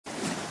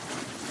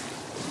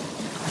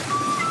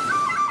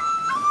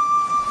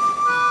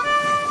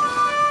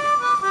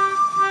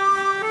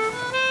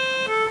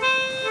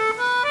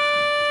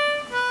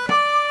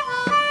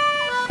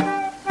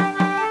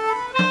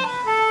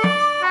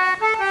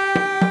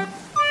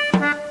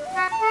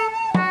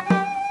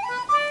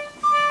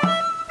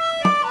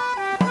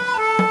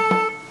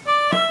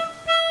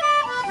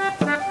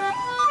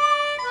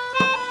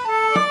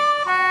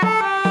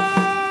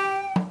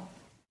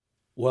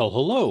Well,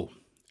 hello,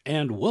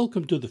 and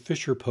welcome to the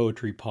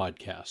FisherPoetry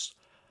Podcast,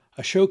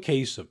 a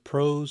showcase of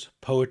prose,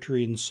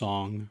 poetry, and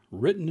song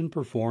written and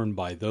performed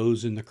by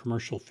those in the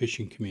commercial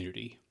fishing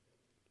community.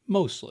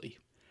 Mostly.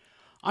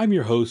 I'm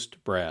your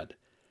host, Brad.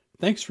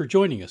 Thanks for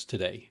joining us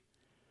today.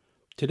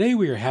 Today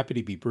we are happy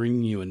to be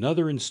bringing you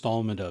another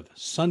installment of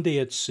Sunday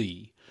at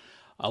Sea,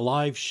 a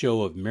live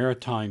show of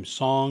maritime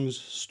songs,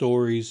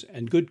 stories,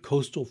 and good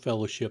coastal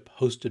fellowship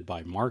hosted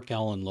by Mark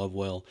Allen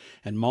Lovewell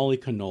and Molly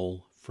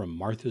Knoll from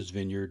Martha's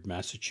Vineyard,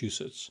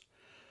 Massachusetts.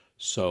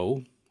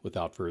 So,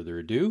 without further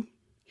ado,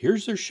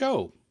 here's their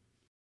show.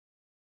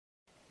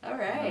 All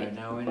right.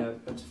 Now we know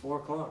it's 4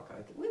 o'clock.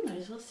 We might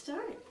as well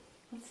start.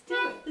 Let's do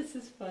it. This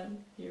is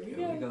fun. Here we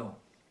go.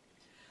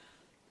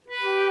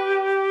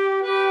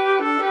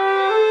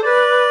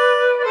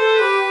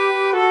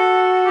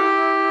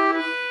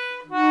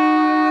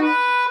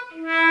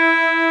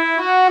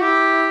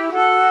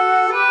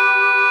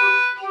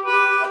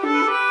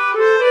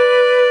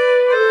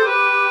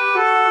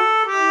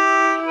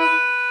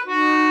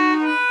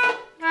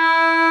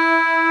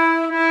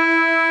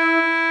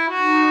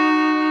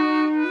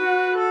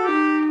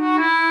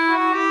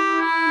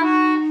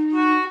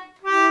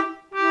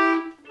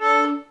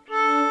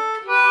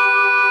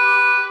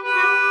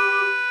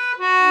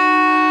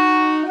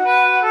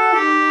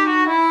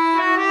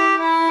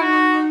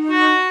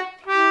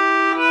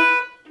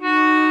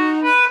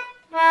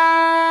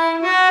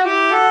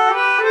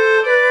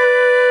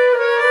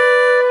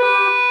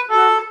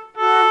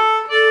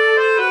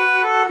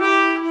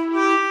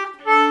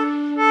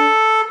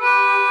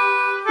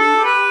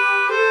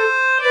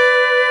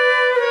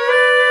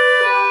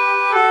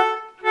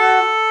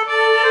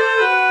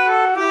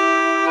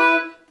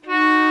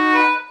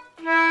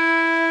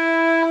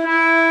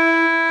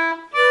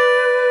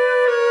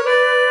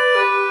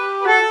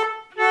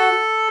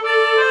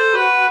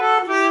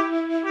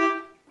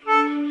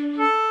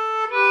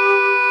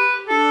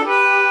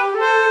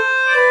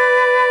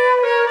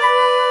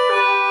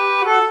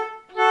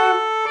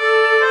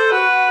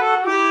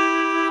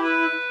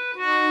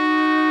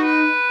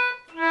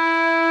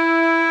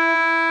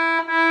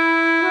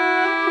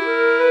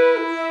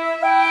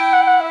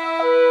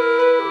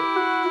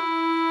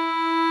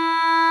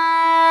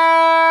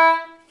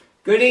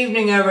 Good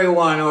evening,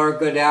 everyone, or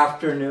good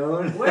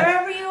afternoon.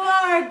 Wherever you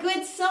are,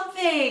 good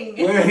something.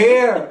 We're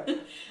here.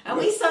 And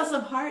we saw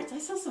some hearts. I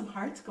saw some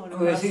hearts going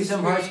across. We see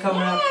some hearts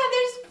coming up. Yeah,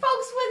 there's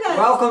folks with us.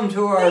 Welcome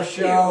to our Thank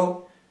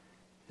show.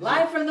 you.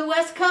 Live from the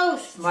West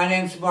Coast. My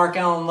name's Mark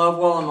Allen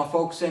Lovewell. I'm a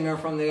folk singer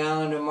from the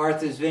island of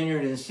Martha's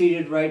Vineyard, and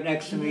seated right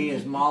next to me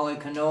is Molly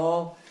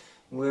Knoll.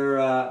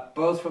 We're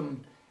both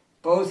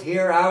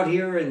out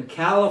here in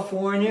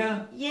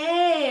California.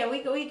 Yeah,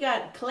 we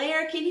got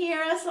Claire can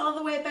hear us all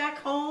the way back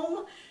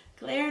home.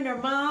 Claire and her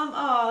mom.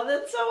 Oh,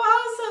 that's so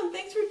awesome.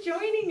 Thanks for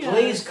joining us.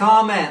 Please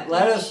comment.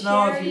 Let us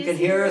know if you Sherry's can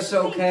hear us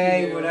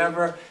okay, you.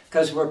 whatever,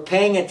 because we're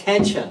paying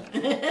attention.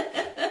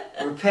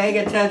 We're paying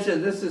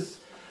attention. This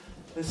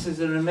is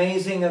an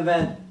amazing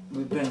event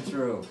we've been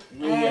through.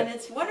 And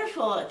it's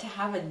wonderful to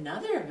have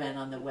another event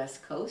on the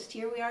West Coast.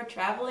 Here we are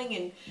traveling,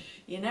 and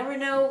you never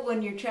know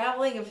when you're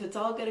traveling if it's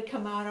all going to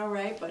come out all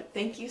right, but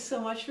thank you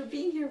so much for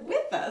being here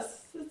with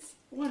us. It's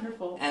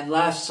wonderful. And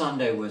last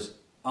Sunday was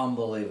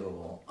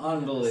unbelievable.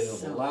 Unbelievable.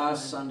 So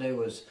last fun. Sunday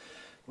was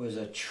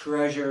a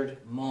treasured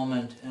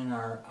moment in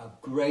a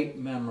great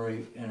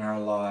memory in our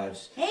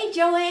lives. Hey,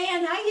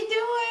 Joanne, how you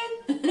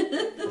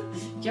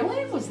doing?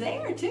 Joanne was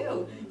there,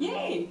 too.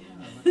 Yay.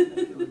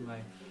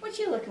 What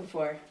you looking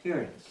for? Here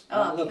it is.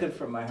 Oh, I'm looking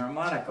for my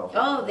harmonica.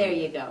 Oh, there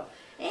you go.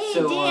 Hey,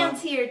 So,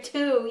 Dan's here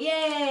too.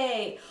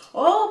 Yay.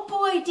 Oh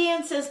boy,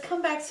 Dan says,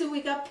 come back soon.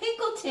 We got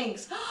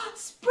Pinkletinks.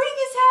 Spring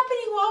is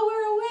happening while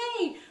we're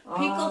away.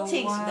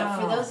 Pinkletinks. wow. Now,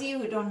 for those of you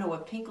who don't know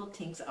what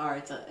Pinkletinks are,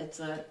 it's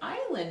an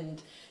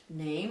island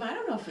name. I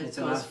don't know if it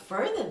goes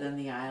further than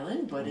the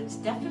island, but it's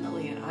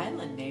definitely an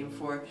island name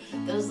for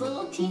those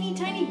little teeny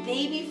tiny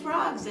baby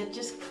frogs that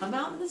just come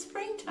out in the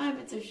springtime.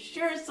 It's a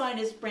sure sign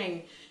of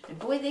spring. And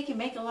boy, they can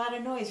make a lot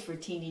of noise for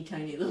teeny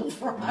tiny little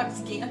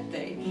frogs, can't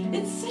they?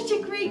 It's such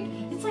a great,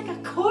 it's like a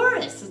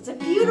chorus. It's a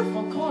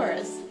beautiful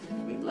chorus.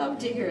 We love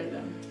to hear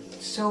them.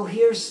 So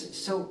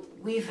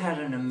we've had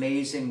an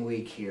amazing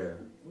week here.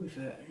 We've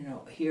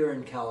here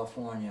in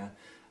California.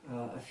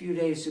 A few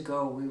days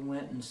ago, we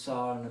went and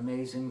saw an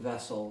amazing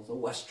vessel, the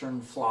Western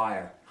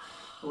Flyer.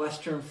 The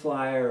Western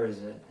Flyer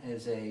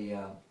is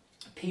a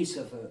piece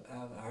of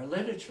our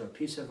literature, a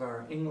piece of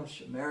our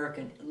English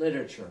American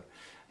literature.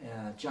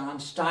 John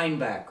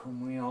Steinbeck,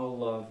 whom we all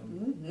love,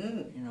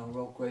 and,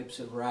 wrote Grapes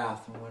of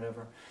Wrath and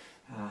whatever,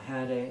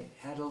 had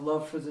a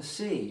love for the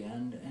sea,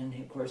 and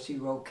of course he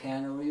wrote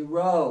Cannery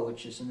Row,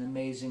 which is an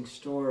amazing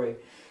story,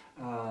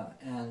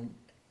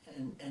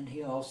 and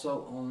he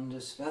also owned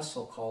this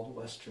vessel called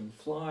Western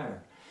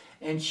Flyer,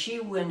 and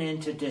she went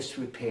into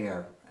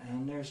disrepair,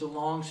 and there's a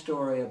long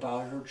story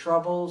about her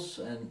troubles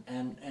and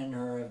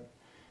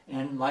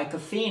like a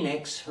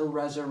phoenix, her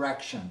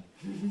resurrection.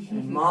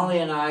 And Molly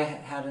and I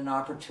had an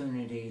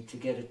opportunity to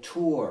get a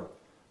tour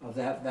of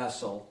that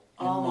vessel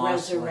all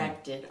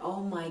resurrected.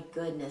 Oh my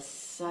goodness,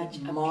 such a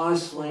beautiful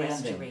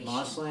restoration.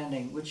 Moss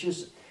Landing, which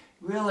is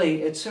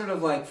really, it's sort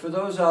of like, for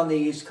those on the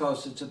East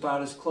Coast, it's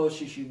about as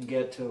close as you can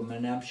get to a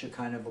Menemsha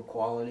kind of a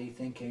quality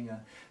thinking,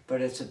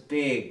 but it's a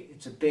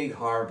big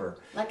harbor.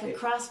 Like a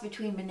cross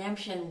between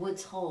Menemsha and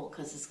Woods Hole,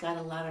 because it's got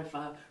a lot of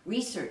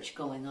research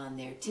going on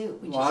there too.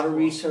 A lot of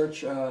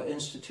research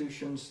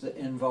institutions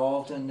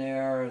involved in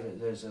there.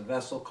 There's a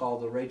vessel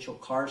called the Rachel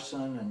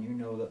Carson, and you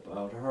know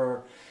about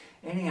her.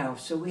 Anyhow,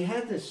 so we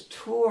had this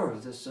tour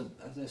of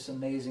this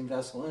amazing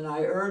vessel, and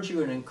I urge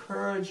you and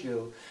encourage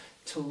you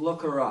to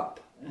look her up.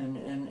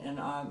 And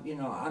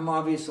I'm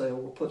obviously,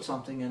 we'll put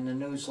something in the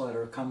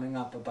newsletter coming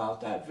up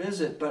about that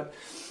visit, but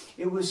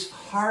it was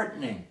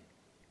heartening.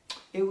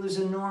 It was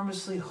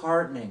enormously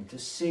heartening to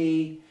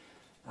see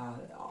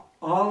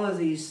all of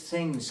these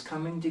things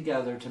coming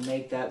together to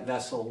make that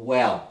vessel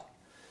well.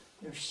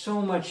 There's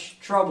so much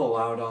trouble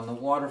out on the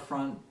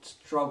waterfront,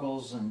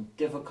 struggles and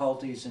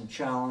difficulties and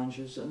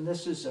challenges, and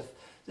this is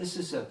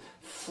a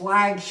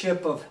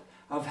flagship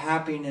of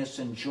happiness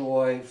and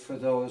joy for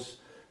those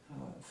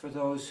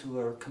who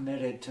are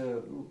committed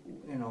to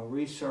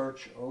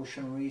research,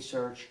 ocean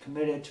research,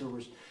 committed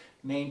to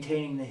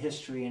maintaining the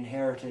history and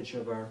heritage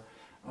of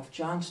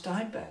John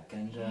Steinbeck,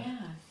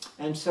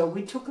 and so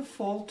we took a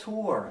full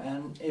tour.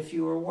 And if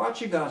you were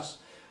watching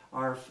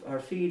our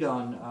feed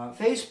on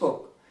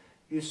Facebook,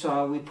 you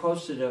saw we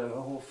posted a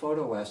whole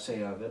photo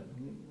essay of it.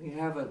 We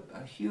have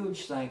a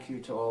huge thank you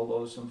to all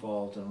those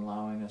involved in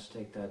allowing us to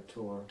take that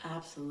tour.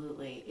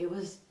 Absolutely. It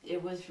was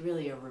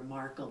really a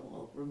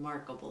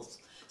remarkable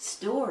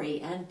story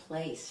and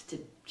place to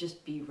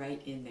just be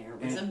right in there.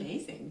 It was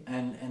amazing.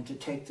 And to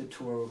take the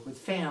tour with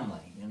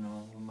family,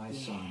 my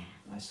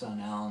son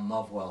Alan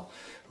Lovewell,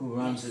 who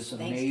runs this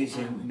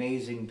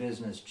amazing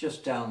business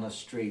just down the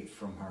street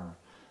from her.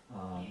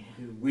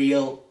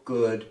 Real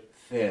good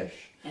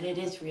fish. And it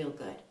is real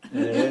good.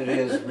 It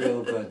is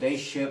real good. They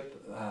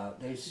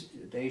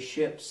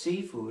ship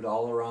seafood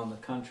all around the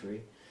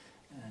country,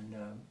 and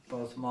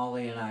both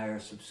Molly and I are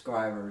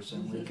subscribers,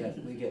 and we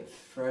get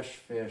fresh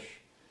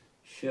fish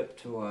shipped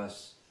to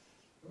us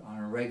on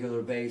a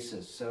regular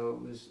basis.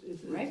 So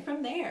it's right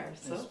from there.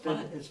 So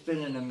fun. It's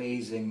been an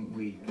amazing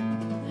week.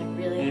 It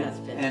really has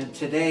been. And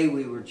today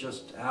we were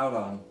just out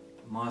on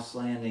Moss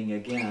Landing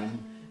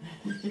again,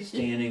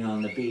 standing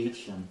on the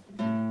beach, and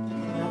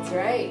that's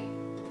right.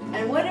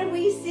 And what did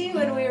we see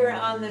when we were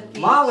on the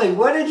beach? Molly,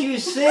 what did you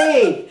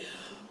see?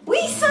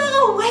 We saw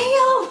a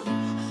whale!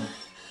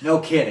 No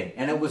kidding.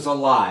 And it was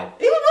alive.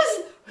 It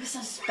was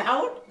a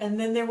spout, and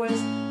then there was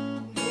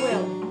a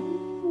whale.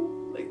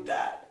 Like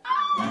that.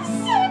 It was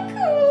so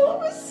cool. It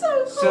was so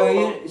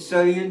cool.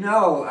 So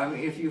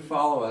if you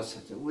follow us,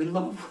 we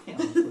love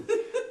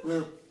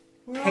whales.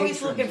 We're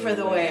always looking for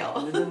the whale.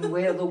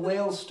 The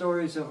whale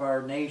stories of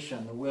our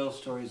nation, the whale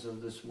stories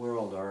of this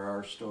world are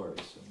our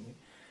stories.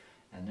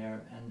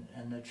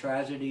 And the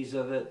tragedies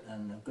of it,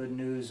 and the good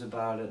news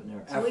about it, and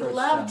their efforts. We'd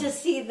love to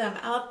see them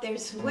out there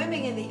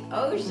swimming in the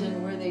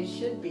ocean where they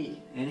should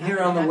be. And here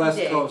on the West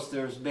Coast,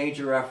 there's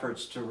major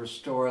efforts to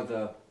restore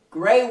the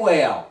gray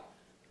whale.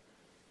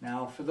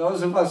 Now, for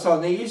those of us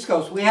on the East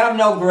Coast, we have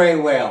no gray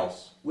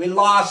whales. We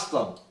lost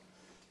them.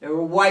 They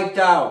were wiped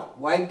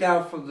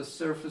out from the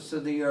surface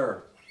of the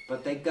earth.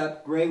 But they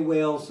got gray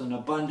whales in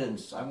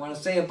abundance. I want to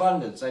say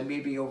abundance. I may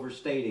be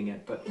overstating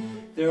it, but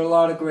there are a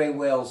lot of gray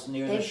whales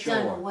near the shore.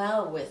 They've done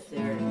well with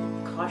their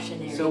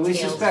cautionary So we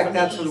suspect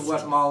that's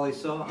what Molly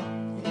saw.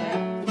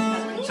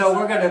 Yeah. So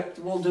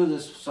we'll do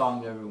this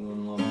song that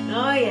everyone loves.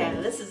 Oh yeah,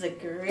 this is a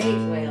great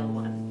whale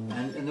one.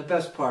 And the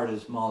best part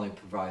is Molly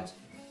provides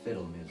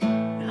fiddle music.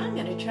 I'm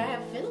gonna try a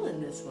fiddle in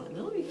this one.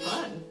 It'll be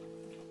fun.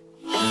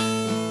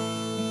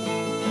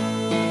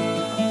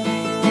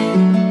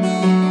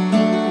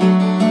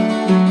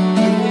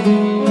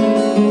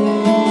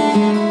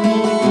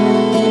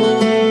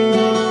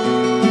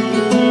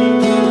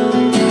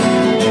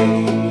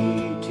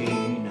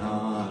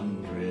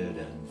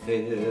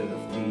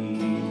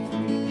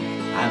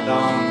 And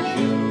on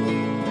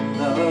June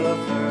the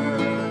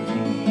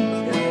 13th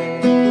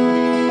day,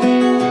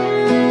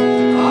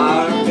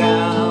 our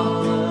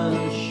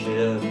gallant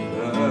ship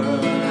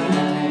heard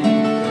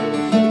anchors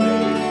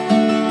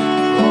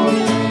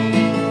weigh for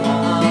Greenland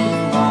bound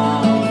away.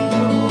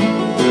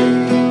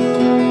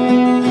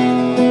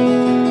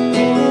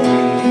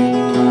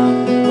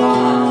 Greenland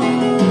bound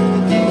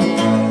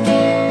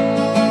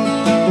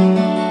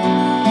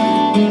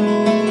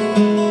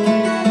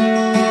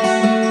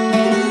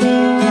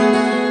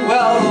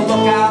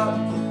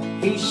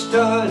he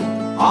stood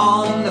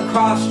on the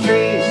cross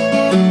trees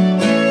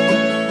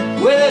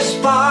with a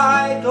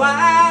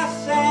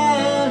spyglass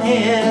in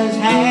his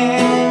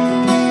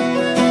hand.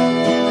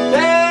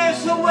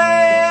 There's a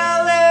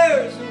whale,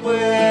 there's a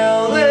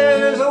whale,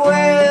 there's a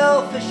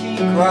whale, fish, he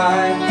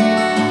cried.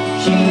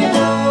 She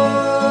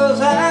blows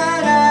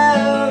at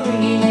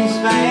every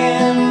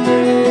span.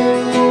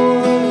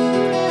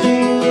 She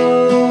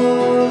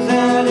blows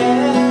at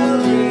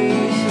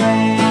every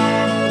span.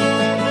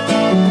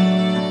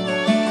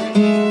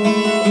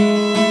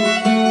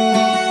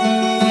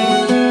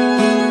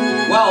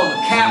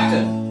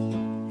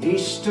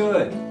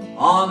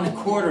 on the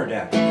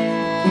quarterdeck.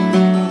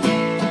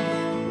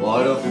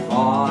 What a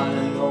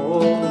fine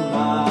old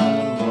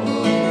man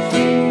was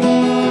he.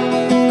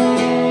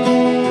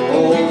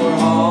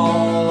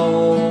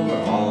 Overhaul,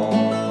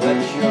 let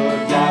your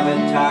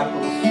davit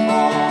tackles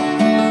fall,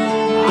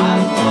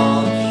 and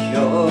launch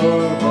your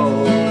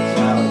boats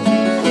out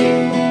to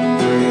sea.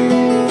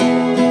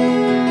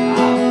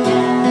 And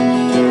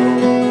launch your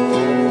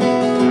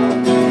boats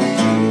out to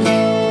sea.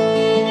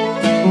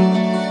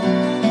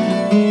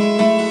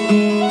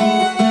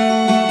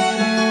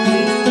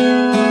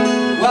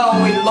 Well,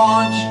 we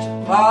launched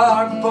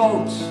our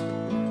boats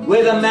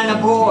with the men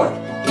aboard,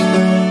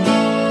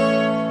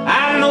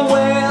 and the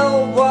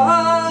whale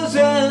was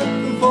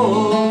in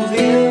full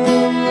view.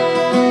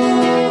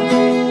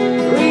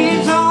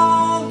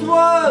 Resolved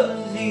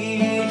was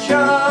each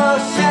a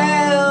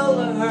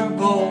sailor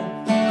bold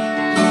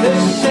to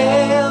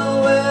sail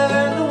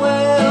where the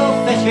whale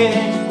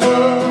fishes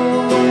blow.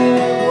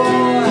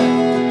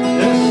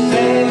 To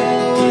sail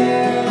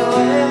where the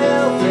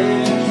whale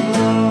fish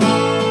blow.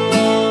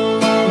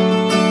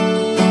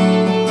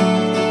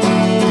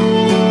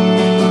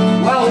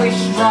 Well, we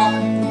struck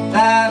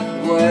that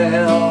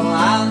whale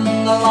and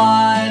the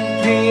line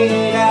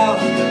paid out,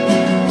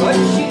 but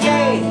she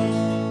gave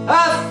a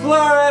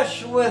flourish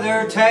with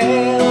her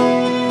tail,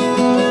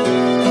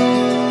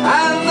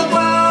 and the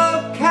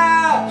boat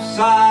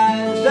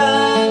capsized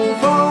and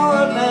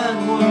 4 men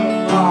were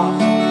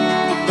lost.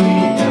 We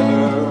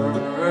never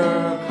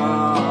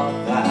caught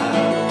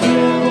that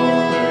whale.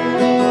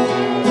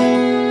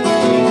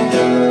 We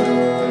never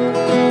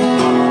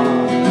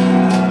caught that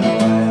whale.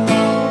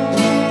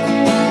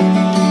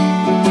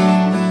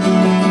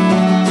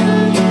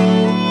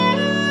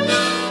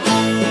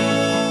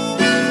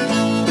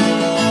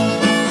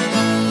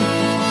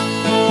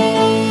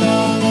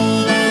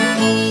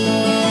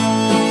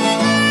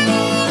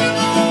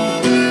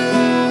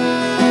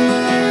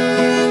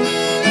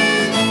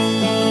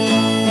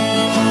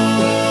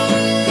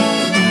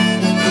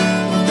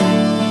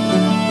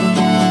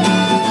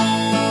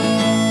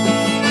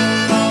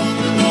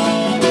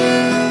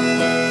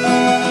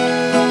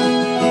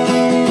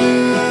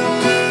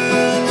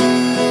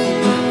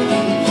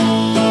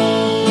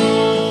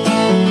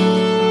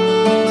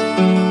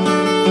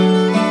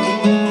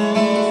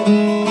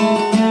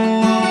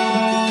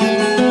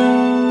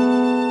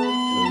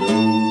 To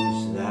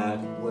lose that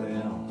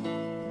whale,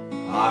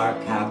 our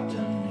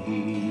captain,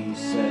 he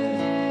said,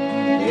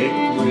 it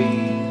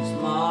grieves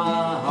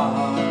my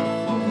heart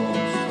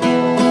most of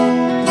all.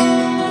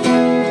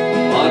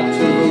 But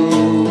to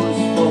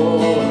lose 4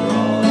 of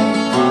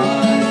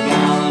my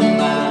gallant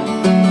men,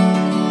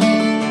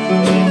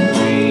 it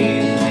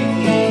grieves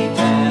me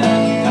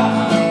 10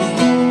 times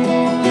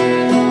more.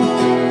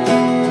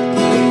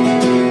 It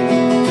grieves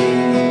me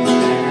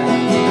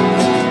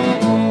 10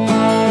 times more.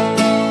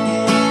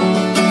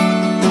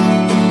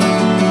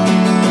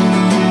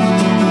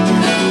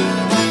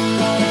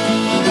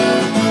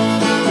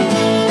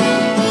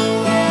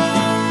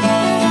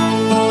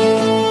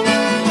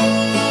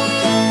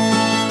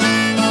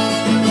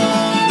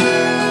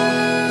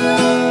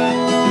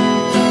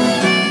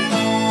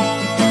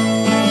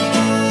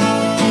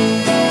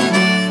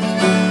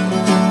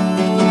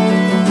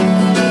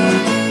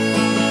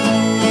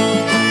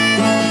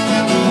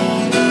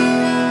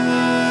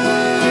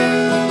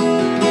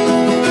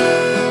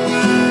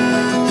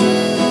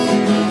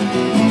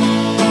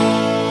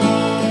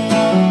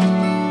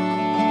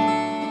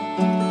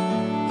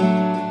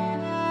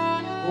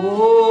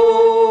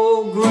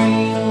 Oh,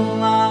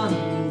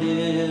 Greenland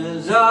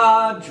is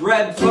a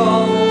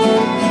dreadful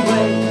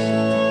place,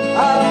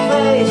 a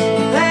place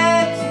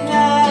that's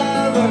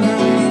never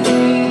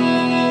free,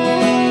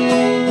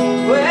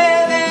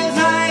 where there's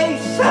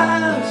ice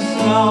and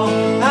snow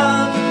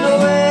and the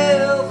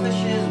whale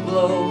fishes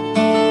blow,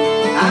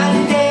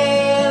 and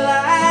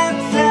daylight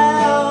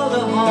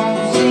seldom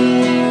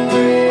seen,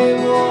 brave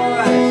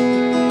boys,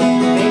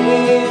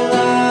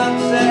 daylight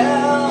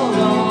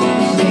seldom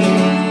seen.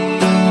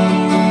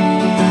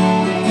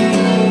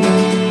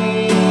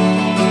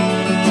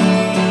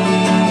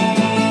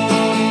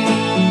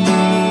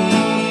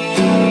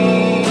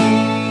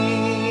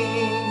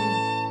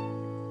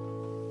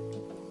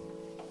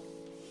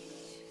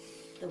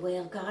 The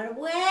whale got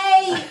away.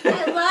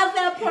 I love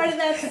that part of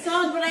that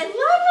song, but I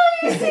love how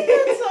you sing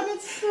that song.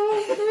 It's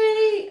so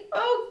pretty.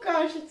 Oh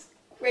gosh, it's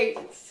great.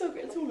 It's so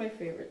good. It's one of my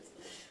favorites.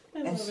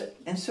 I love it.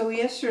 And so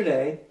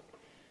yesterday,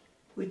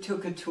 we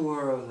took a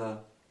tour of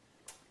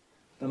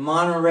the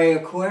Monterey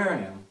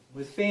Aquarium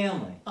with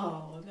family.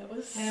 Oh, that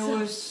was And so it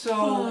was so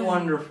fun.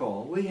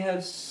 wonderful. We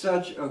had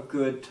such a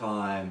good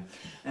time.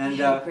 And, We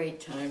had a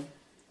great time.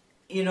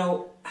 you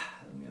know,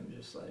 I'm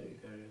just like, you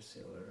gotta see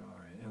it. All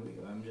right, here we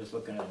go. I'm just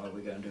looking at what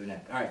we're going to do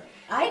next. All right.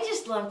 I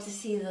just love to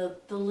see the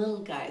little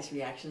guys'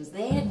 reactions.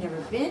 They had never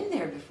been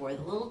there before,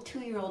 the little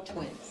 2-year-old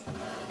twins.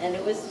 And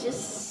it was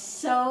just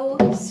so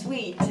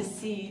sweet to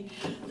see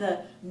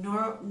the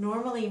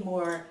normally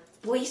more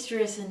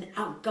boisterous and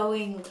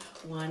outgoing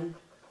one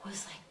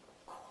was like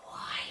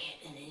quiet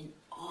and in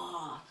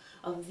awe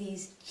of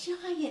these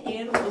giant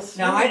animals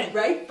Now, swimming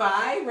right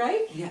by,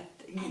 right? Yeah.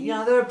 You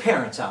know, there are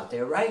parents out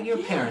there, right? Your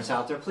parents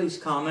out there, please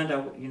comment.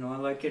 I'd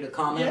like you to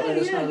comment. Let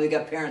us know they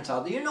got parents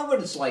out there. You know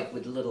what it's like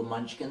with little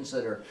munchkins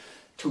that are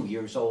 2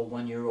 years old,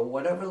 1 year old,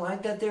 whatever,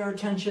 like that. Their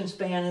attention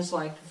span is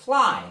like a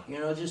fly. You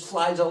know, just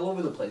flies all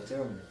over the place.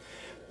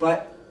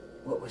 But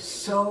what was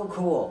so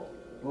cool,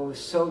 what was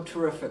so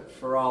terrific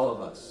for all of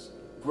us,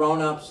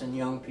 grown-ups and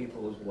young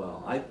people as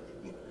well,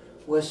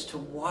 was to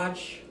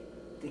watch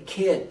the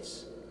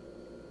kids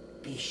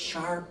be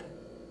sharp,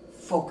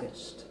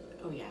 focused.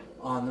 Oh, yeah.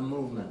 On the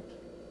movement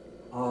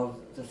of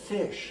the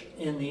fish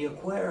in the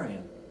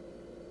aquarium.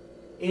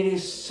 It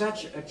is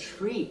such a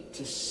treat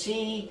to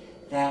see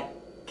that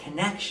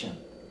connection.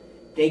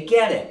 They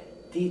get it.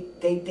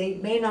 They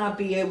may not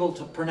be able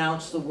to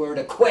pronounce the word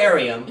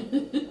aquarium.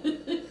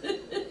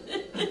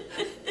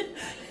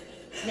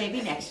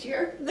 Maybe next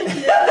year. They're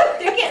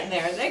getting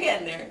there. They're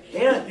getting there.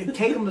 It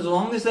take them as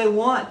long as they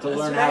want to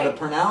learn how to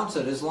pronounce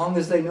it, as long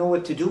as they know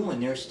what to do when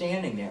they're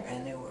standing there.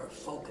 And they were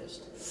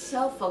focused.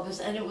 So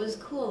focused, and it was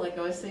cool. Like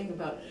I was saying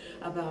about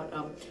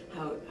how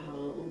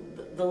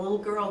the little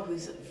girl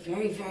who's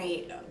very,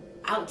 very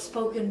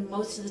outspoken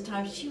most of the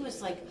time, she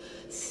was like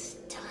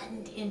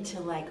stunned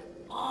into like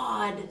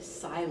awed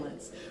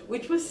silence,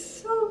 which was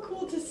so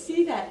cool to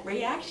see that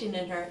reaction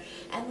in her.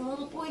 And the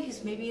little boy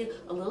who's maybe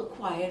a little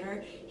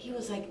quieter, he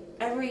was like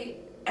every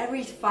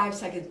 5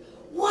 seconds,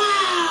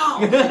 wow!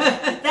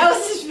 That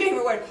was his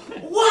favorite word.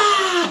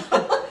 Wow!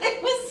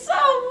 It was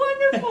so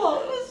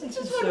wonderful. It was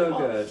just wonderful.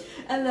 So good.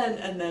 And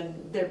then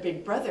their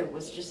big brother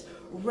was just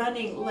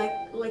running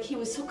like he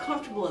was so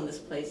comfortable in this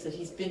place that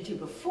he's been to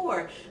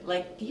before.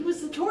 Like he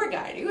was the tour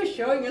guide. He was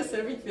showing us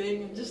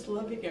everything and just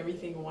loving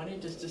everything, wanting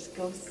to just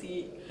go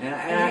see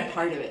every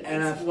part of it.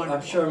 And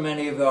I'm sure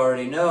many of you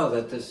already know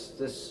that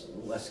this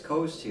West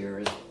Coast here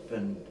has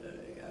been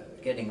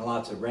getting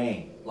lots of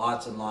rain,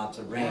 lots and lots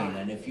of rain. Yeah.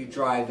 And if you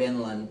drive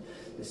inland,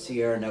 the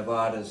Sierra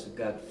Nevadas have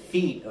got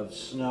feet of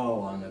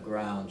snow on the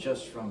ground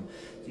just from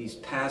these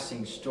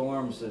passing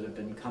storms that have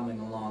been coming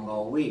along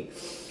all week.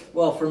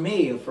 Well,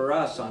 for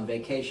us on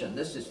vacation,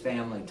 this is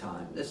family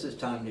time. This is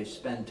time to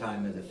spend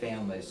time with the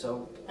family.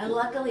 And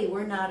luckily,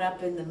 we're not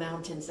up in the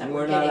mountains that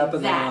we're we're not getting up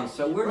in that. the mountains,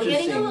 so we're just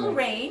getting a seeing little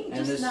rain,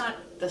 and just not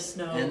the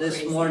snow. And this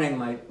crazy. morning,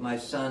 my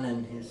son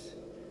and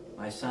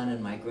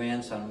my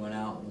grandson went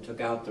out and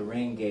took out the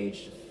rain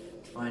gauge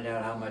to find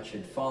out how much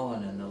had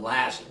fallen in the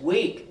last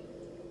week.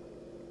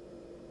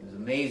 It was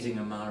an amazing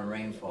amount of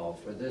rainfall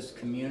for this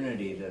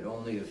community that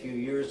only a few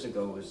years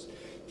ago was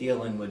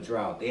dealing with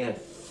drought. They had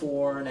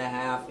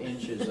 4.5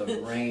 inches of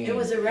rain. It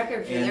was a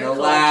record for in their the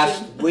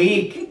collection. last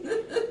week.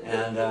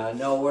 And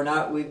no, we're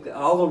not.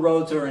 All the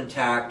roads are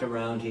intact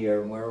around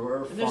here.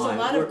 We're fine. There's a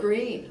lot of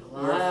green.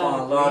 We're fine.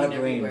 A lot of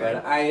green.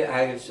 But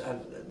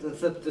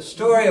the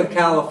story of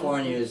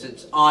California is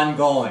it's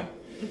ongoing.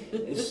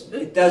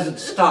 It doesn't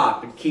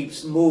stop. It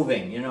keeps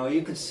moving. You know,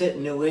 you could sit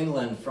in New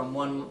England from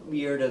one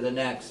year to the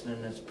next,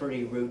 and it's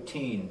pretty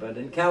routine. But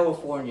in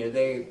California,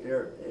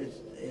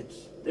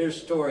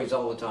 there's stories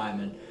all the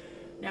time. And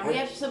now we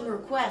have some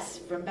requests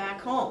from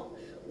back home.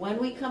 When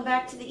we come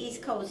back to the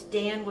East Coast,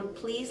 Dan would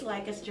please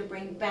like us to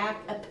bring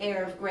back a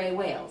pair of gray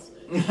whales.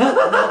 No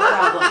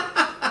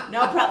problem.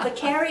 No problem. The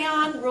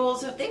carry-on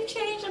rules, if they've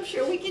changed, I'm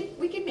sure we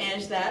can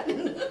manage that.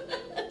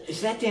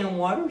 Is that Dan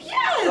Waters?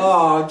 Yes.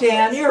 Oh,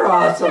 Dan, you're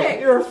awesome.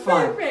 You're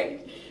fun.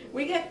 Perfect.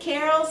 We got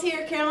Carol's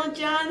here. Carol and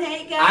John.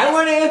 Hey, guys. I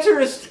want to answer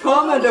this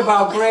comment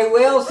about gray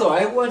whales, though.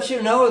 I want you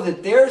to know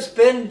that there's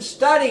been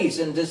studies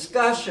and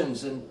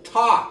discussions and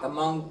talk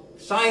among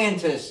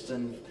scientists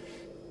and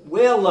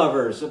whale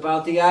lovers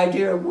about the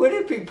idea of, would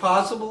it be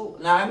possible?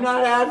 Now, I'm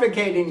not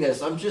advocating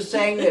this. I'm just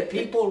saying that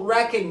people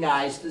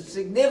recognize the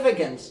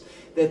significance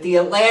that the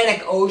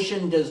Atlantic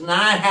Ocean does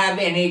not have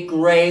any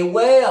gray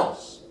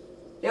whales.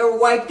 They were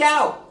wiped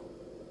out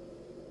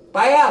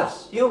by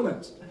us,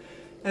 humans.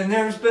 And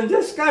there's been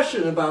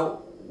discussion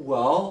about,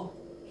 well,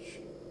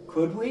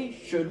 could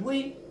we, should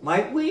we,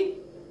 might we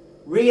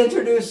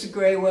reintroduce the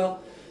gray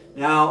whale?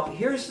 Now,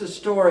 here's the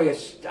story,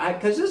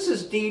 because this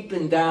is deep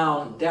and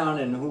down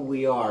in who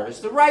we are. It's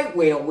the right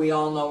whale, we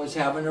all know, is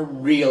having a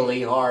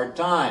really hard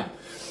time.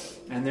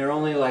 And there are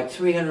only like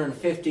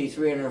 350,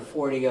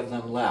 340 of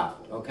them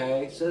left,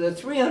 okay? So the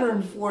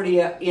 340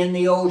 in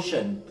the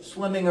ocean,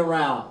 swimming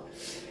around.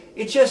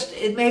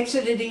 It makes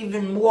it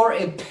even more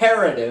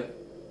imperative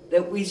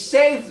that we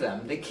save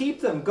them, to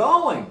keep them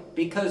going,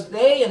 because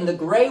they and the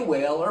gray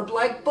whale are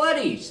like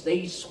buddies.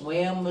 They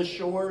swam the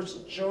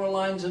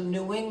shorelines of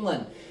New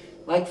England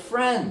like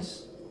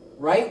friends.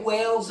 Right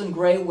whales and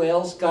gray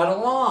whales got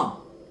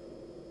along.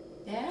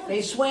 Yeah.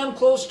 They swam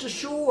close to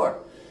shore.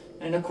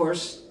 And of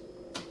course,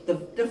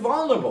 they're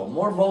vulnerable,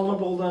 more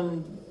vulnerable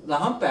than the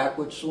humpback,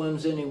 which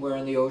swims anywhere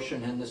in the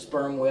ocean, and the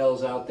sperm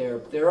whales out there.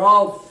 They're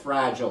all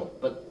fragile.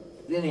 But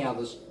anyhow,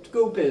 the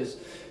scoop is,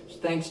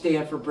 thanks,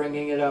 Dan, for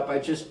bringing it up.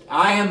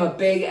 I am a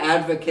big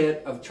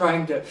advocate of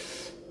trying to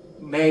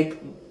make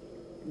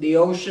the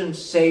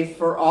ocean's safe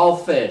for all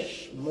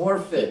fish. More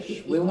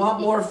fish. We want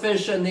more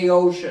fish in the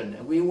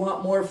ocean. We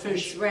want more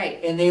fish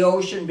in the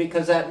ocean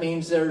because that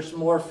means there's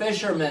more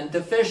fishermen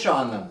to fish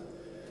on them.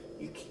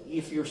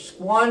 If you're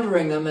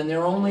squandering them and there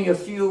are only a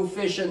few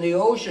fish in the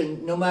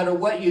ocean, no matter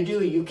what you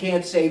do, you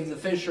can't save the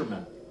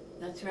fishermen.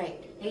 That's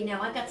right. Hey,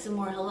 now I got some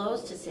more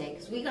hellos to say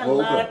because we got a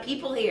lot of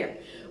people here.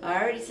 I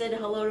already said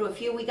hello to a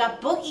few. We got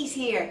Bookie's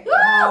here. Woo!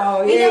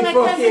 Oh, We got my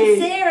Bookie. cousin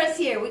Sarah's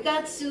here. We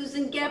got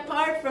Susan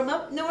Gephardt from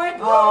up north.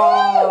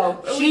 Oh,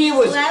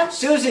 Woo!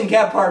 Susan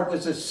Gephardt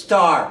was a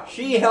star.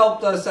 She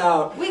helped us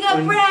out. We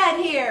got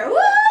Brad here. Woo!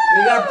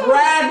 We got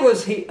Brad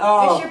was here.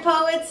 Oh. Fisher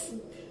Poets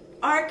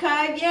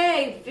Archive,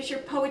 yay! Fisher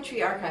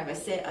Poetry Archive.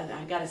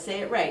 I gotta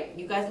say it right.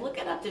 You guys look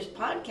it up. There's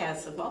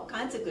podcasts of all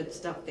kinds of good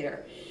stuff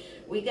there.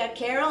 We got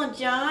Carol and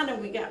John, and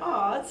we got,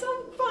 oh, it's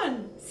so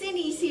fun.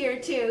 Cindy's here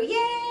too.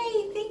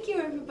 Yay! Thank you,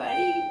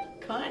 everybody.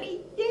 Connie,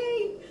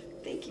 yay!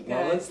 Thank you, guys.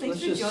 Well, Thanks for let's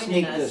just joining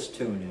sneak us. this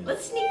tune in.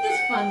 Let's sneak this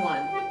fun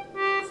one.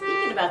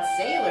 Speaking about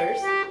sailors.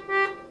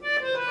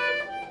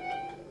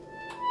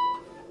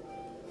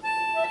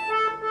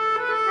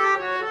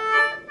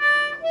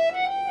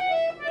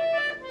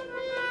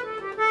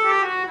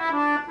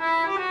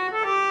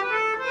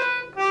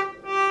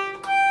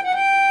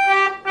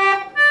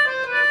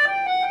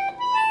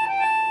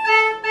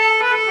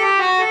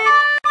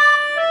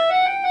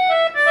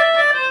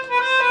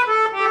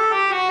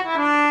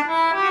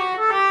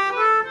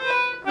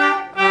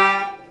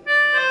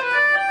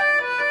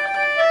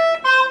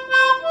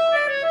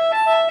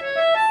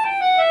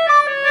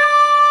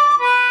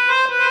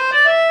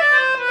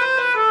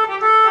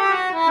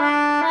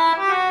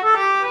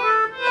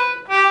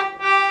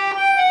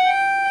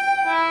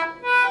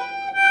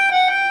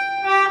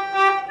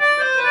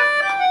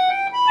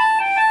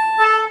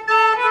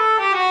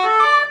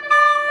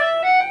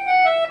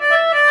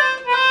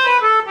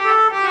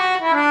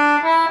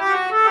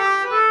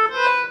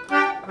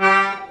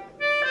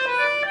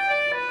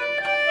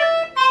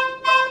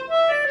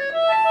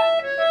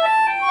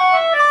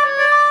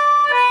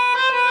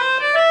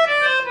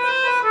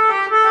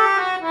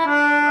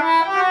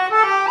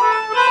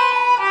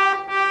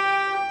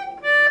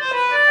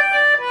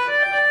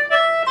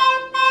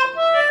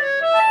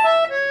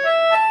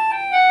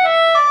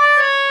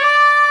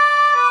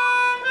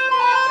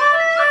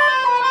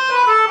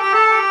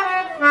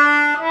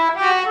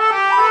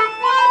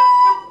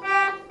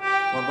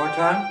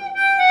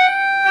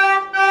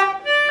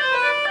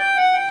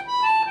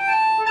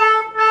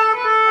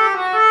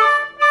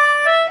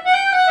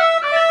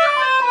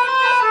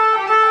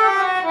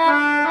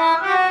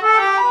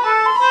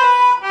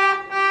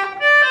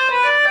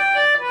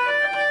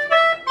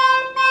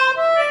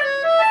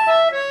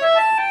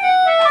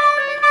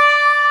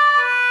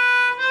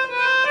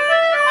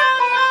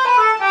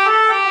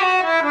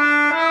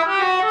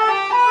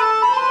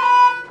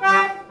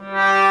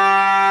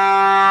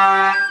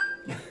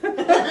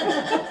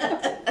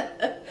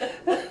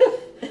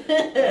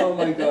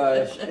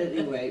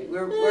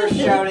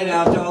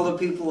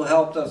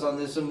 Us on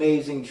this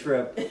amazing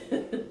trip.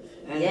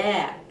 And,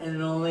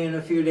 and only in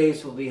a few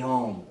days we'll be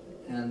home.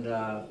 And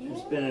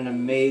it's been an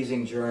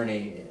amazing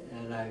journey.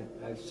 And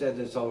I've said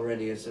this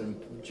already, it's a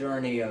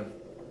journey of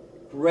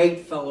great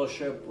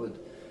fellowship with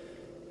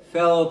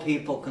fellow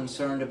people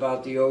concerned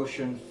about the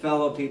ocean,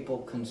 fellow people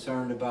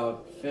concerned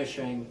about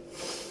fishing.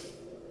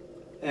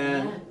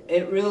 And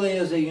it really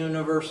is a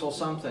universal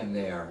something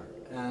there.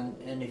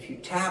 And if you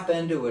tap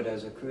into it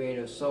as a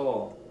creative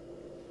soul,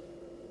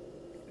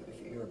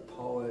 you're a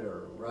poet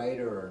or a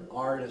writer or an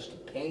artist, a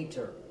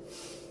painter.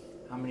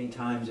 How many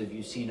times have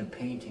you seen a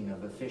painting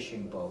of a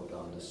fishing boat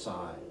on the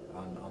side,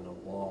 on the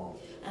wall?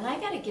 And I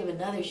got to give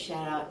another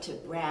shout out to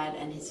Brad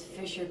and his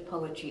Fisher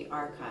Poetry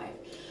Archive,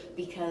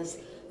 because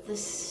the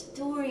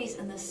stories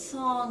and the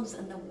songs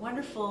and the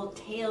wonderful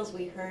tales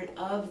we heard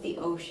of the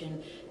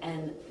ocean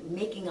and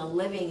making a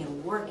living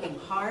and working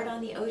hard on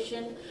the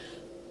ocean,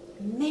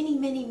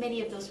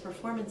 many of those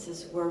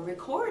performances were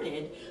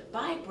recorded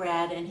by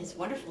Brad and his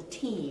wonderful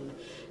team,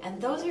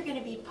 and those are going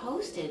to be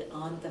posted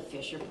on the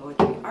Fisher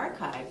Poetry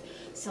Archive.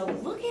 So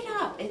look it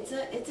up. It's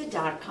a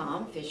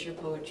 .com,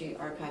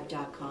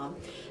 FisherPoetryArchive.com,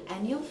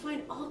 and you'll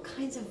find all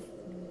kinds of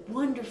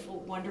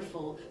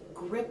wonderful,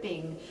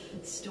 gripping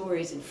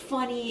stories and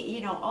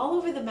funny, all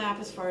over the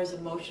map as far as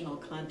emotional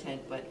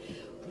content, but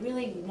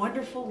really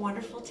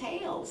wonderful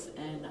tales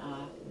and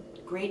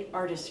great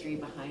artistry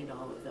behind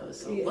all of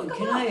those. So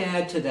can I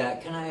add to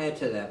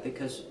that?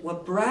 Because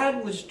what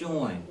Brad was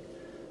doing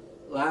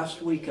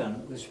last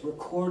weekend was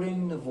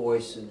recording the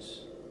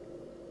voices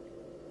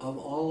of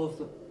all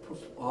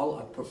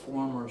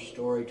performers,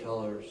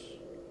 storytellers.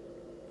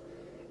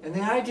 And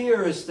the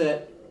idea is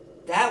that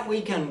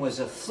weekend was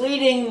a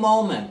fleeting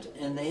moment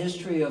in the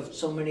history of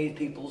so many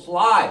people's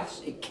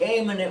lives. It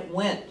came and it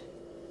went.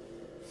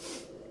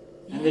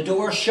 And the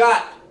door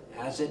shut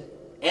as it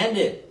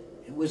ended.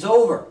 It was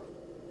over.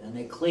 And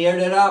they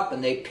cleared it up,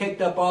 and they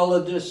picked up all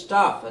of this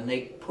stuff, and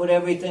they put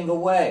everything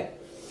away.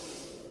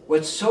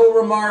 What's so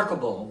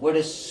remarkable, what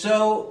is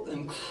so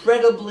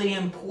incredibly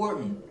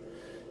important,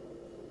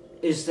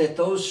 is that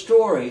those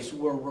stories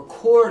were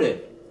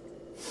recorded,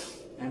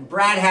 and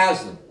Brad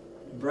has them.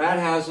 Brad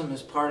has them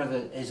as part of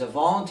it, as a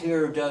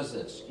volunteer who does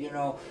this, you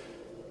know,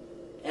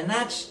 and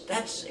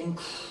that's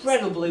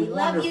incredibly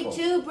wonderful. Love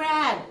you too,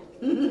 Brad.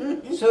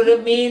 So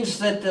that means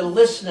that the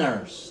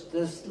listeners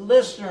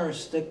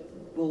that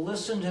will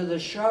listen to the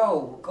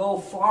show go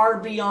far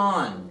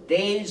beyond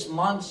days,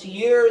 months,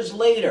 years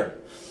later.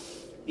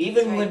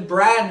 Even when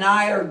Brad and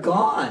I are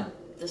gone,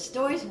 the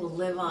stories will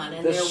live on,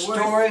 and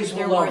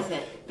they're worth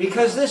it.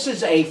 Because this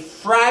is a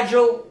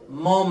fragile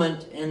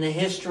moment in the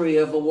history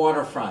of the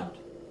waterfront.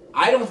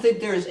 I don't think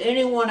there's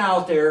anyone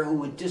out there who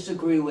would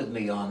disagree with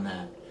me on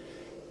that.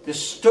 The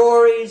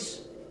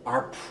stories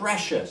are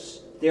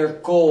precious. They're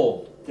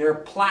gold. They're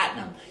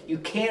platinum. You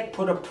can't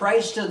put a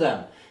price to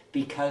them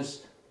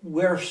because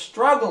we're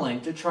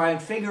struggling to try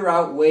and figure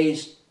out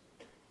ways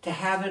to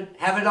have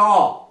it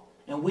all.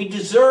 And we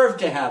deserve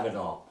to have it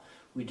all.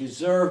 We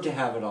deserve to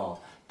have it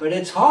all. But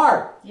it's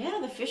hard. Yeah,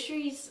 the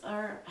fisheries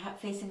are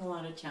facing a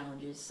lot of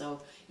challenges.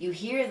 So you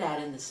hear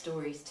that in the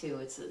stories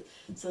too.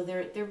 So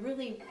they're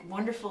really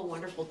wonderful,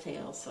 wonderful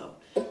tales. So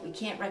we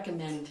can't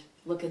recommend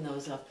looking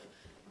those up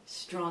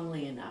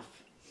strongly enough.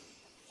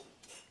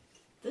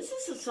 This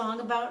is a song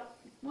about,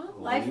 well,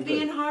 life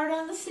being hard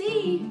on the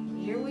sea.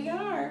 Here we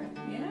are.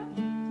 Yeah,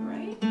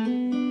 right?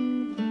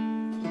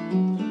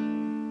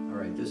 All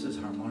right, this is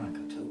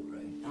harmonica too,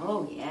 right?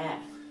 Oh, yeah.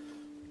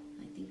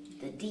 I think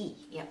the D.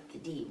 Yep, the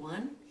D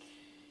one.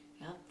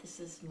 Yep, this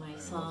is my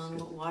song,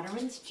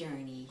 Waterman's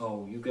Journey.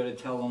 Oh, you got to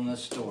tell them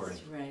this story.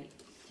 That's right.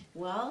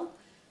 Well,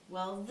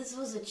 this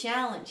was a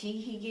challenge.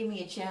 He gave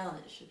me a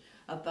challenge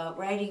about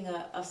writing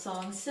a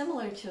song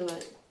similar to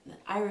an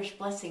Irish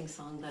Blessing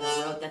song that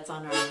I wrote that's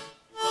on our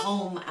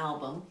home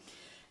album,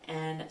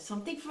 and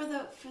something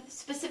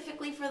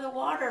specifically for the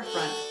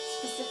waterfront,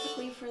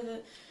 specifically for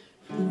the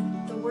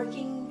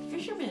working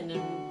fishermen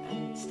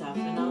and stuff.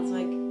 And I was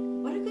like,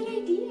 what a good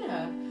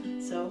idea.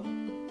 So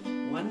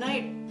one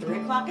night, 3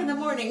 o'clock in the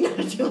morning,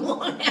 not too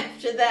long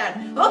after that,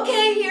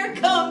 okay, here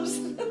comes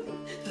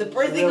the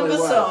birthing of a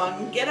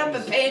song. Get up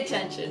and pay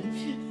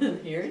attention.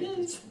 Here it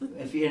is.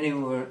 If any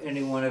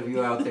one of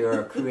you out there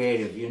are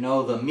creative, you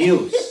know the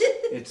muse.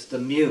 It's the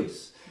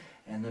muse.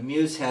 And the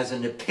muse has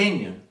an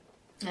opinion.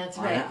 That's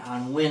right.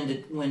 On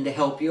when to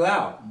help you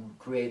out and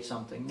create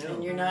something new.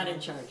 And you're not in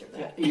charge of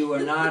that. You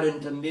are not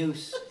into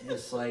muse.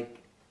 It's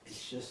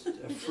just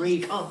a free. It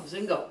just comes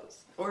and goes.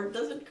 Or it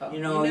doesn't come. You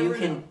know, you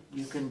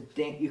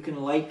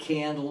can light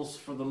candles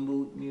for the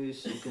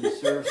muse. You can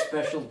serve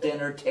special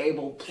dinner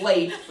table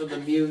plate for the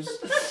muse.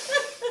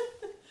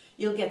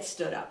 You'll get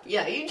stood up.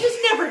 Yeah, you just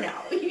never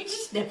know. You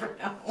just never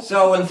know.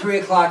 So when 3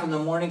 o'clock in the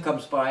morning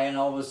comes by and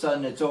all of a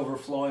sudden it's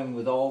overflowing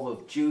with all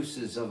the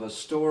juices of a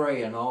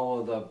story and all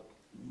of the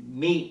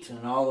meat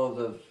and all of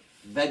the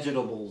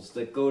vegetables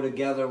that go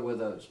together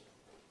with a...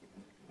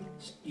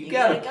 You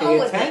gotta pay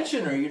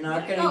attention or you're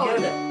not gonna get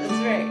it. That's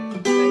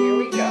right. So here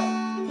we go.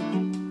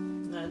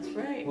 That's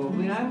right. Well,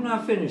 I'm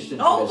not finished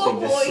introducing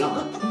this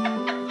song.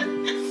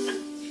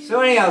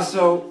 So anyhow,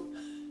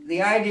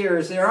 the idea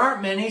is there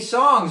aren't many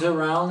songs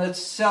around that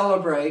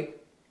celebrate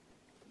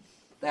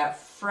that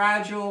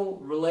fragile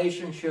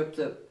relationship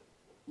that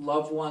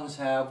loved ones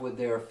have with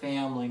their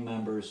family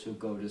members who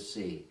go to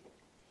sea.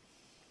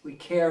 We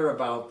care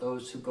about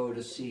those who go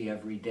to sea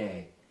every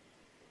day.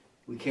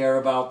 We care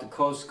about the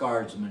Coast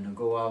Guardsmen who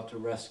go out to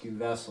rescue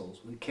vessels.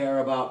 We care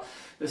about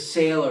the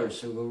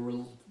sailors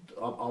who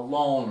are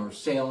alone or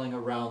sailing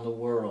around the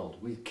world.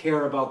 We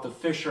care about the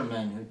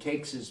fisherman who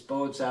takes his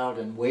boats out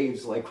in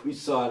waves like we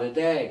saw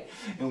today,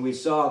 and we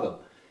saw them.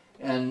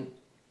 And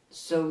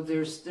so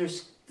this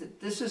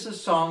is a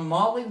song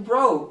Molly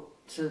wrote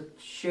to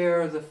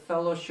share the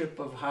fellowship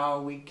of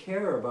how we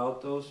care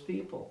about those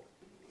people.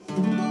 Is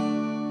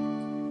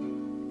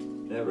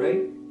that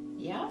right?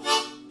 Yeah.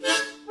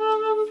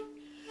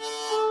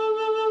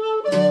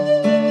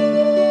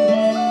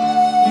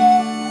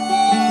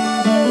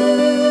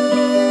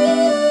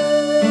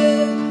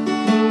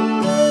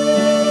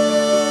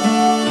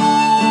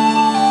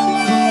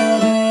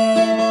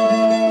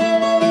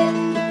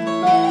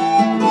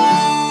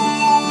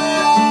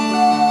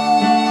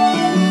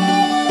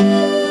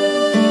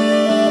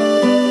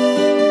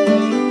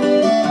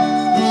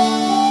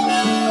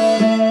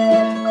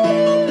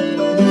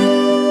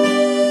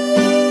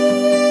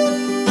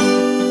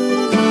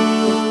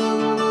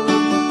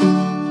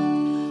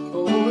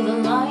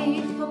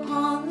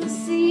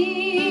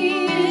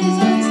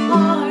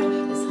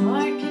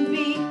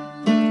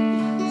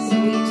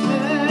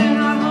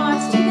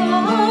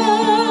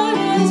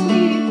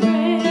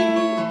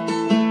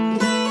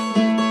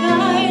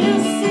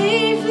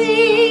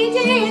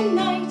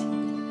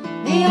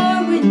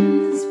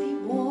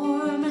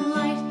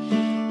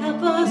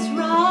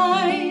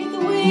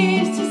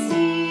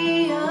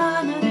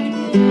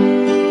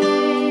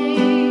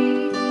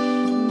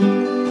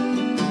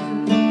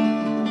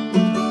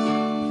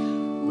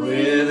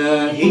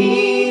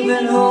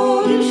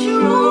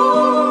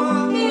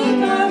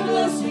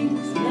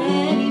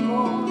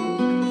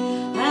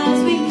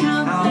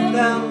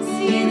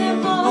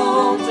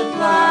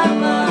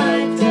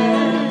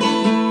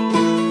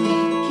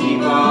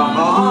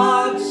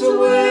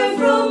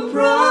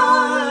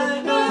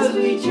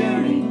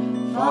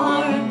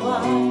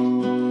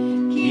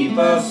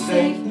 us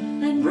safe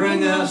and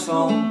bring us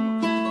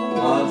home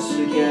once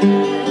again.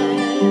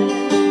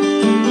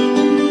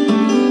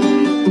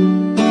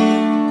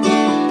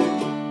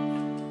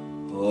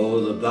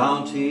 Oh, the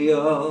bounty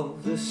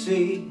of the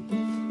sea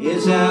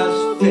is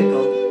as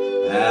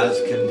fickle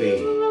as can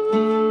be,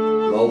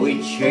 but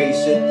we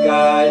chase it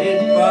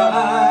guided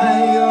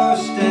by your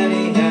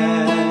steady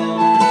hand.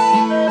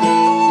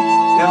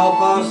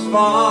 Help us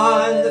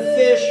find the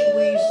fish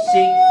we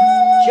seek,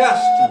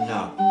 just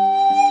enough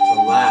to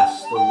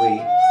last the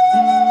week,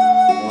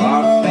 for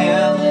our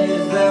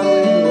families that we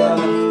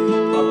left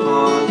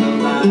upon the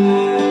land.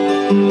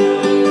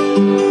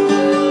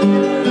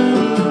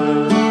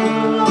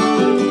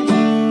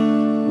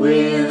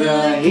 With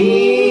a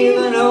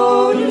heaving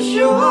O to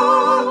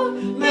shore,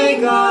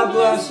 make our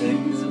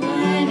blessings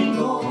many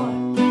more.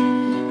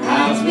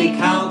 As we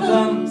count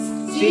them,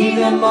 see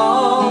them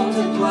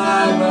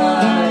multiply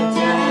by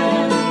 10.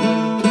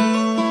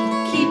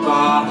 Keep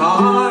our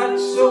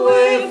hearts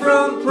away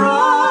from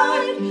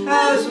pride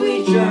as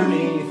we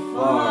journey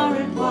far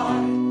and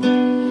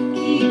wide.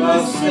 Keep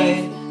us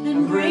safe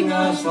and bring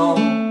us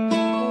home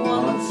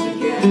once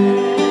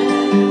again.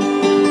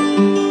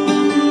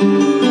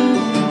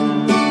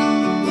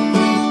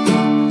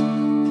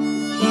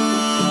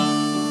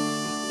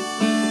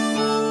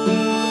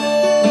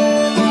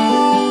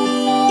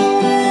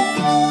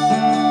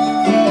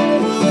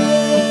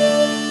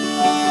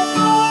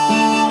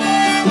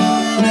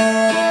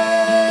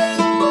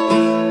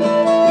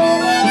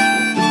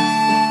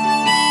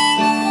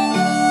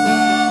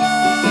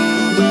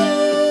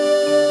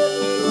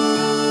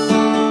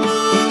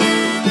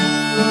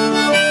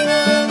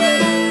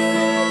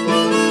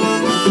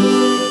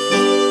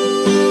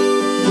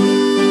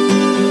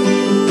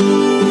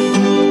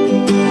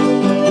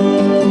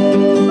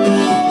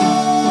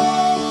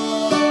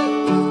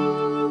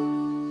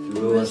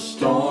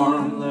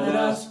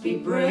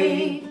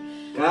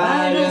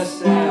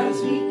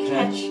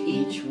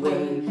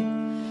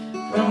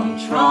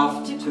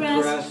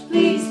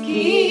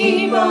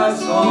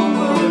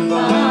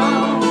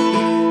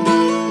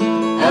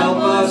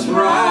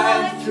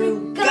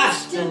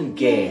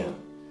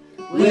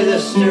 With a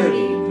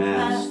sturdy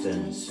mast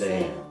and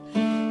sail,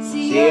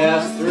 see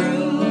us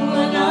through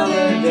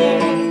another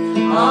day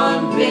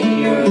on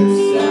Vineyard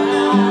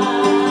Sound.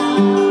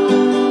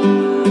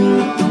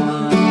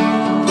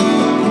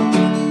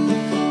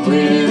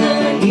 With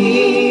a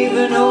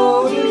heaving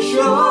O to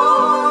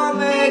shore,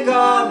 make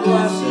our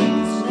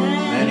blessings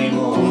many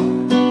more.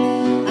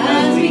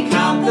 As we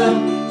count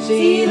them,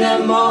 see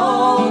them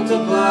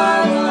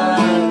multiply by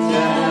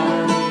 10.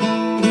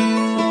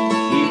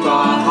 Keep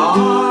our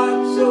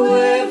hearts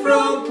away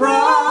from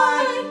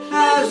pride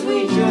as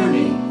we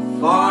journey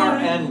far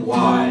and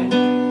wide.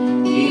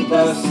 Keep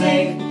us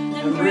safe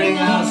and bring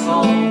us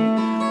home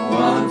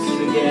once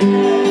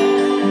again.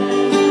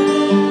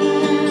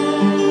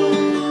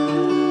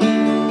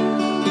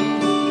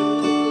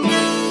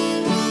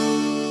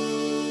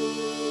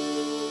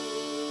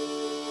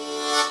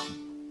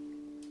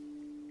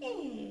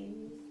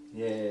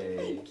 Yay.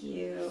 Thank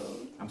you.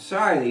 I'm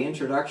sorry the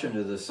introduction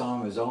to the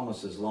song was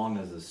almost as long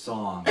as the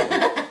song.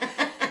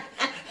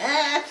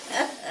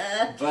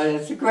 But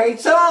it's a great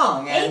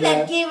song. Hey, and,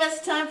 that gave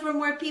us time for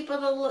more people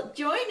to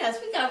join us.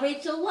 We got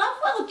Rachel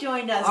Lovewell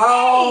joined us.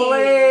 Oh,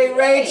 hey,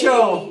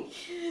 Rachel.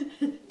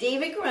 Hey.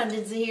 David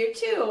Grundon's here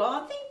too.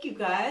 Oh, thank you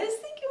guys.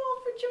 Thank you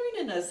all for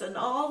joining us. And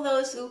all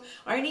those who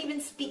aren't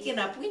even speaking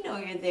up, we know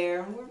you're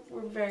there. And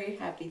we're very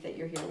happy that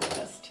you're here with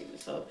us too.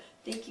 So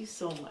thank you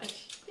so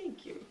much.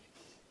 Thank you.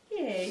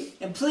 Yay.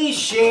 And please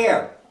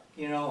share.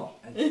 You know,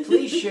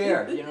 please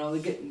share. You know,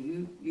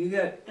 you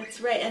get.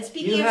 That's right. And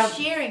speaking of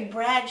sharing,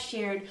 Brad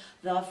shared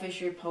the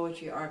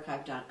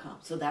FisherPoetryArchive.com.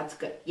 So that's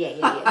good.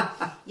 Yay, yay,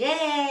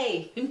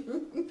 yay. Yay!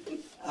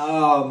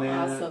 Oh,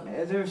 man. Awesome.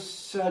 There's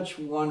such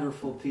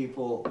wonderful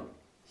people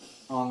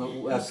on the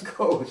West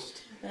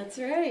Coast. That's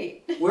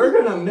right. We're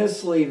going to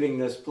miss leaving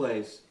this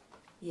place.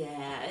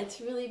 Yeah, it's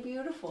really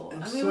beautiful.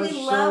 It's I mean, we so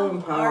love our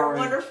empowering.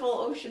 wonderful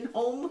ocean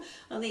home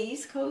on the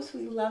East Coast.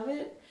 We love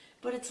it.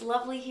 But it's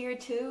lovely here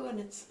too,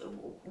 and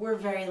we're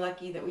very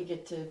lucky that we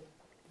get to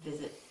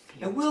visit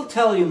here. And we'll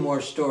tell you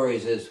more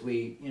stories as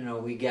we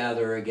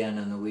gather again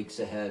in the weeks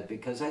ahead,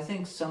 because I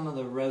think some of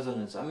the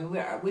residents, I mean,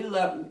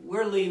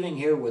 we're leaving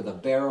here with a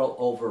barrel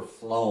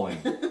overflowing.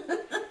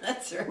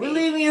 That's right. We're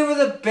leaving here with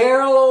a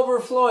barrel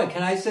overflowing.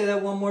 Can I say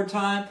that one more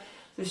time?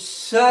 There's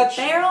such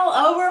barrel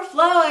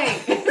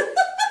overflowing.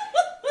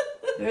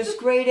 There's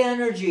great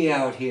energy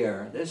out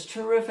here. There's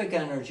terrific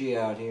energy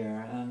out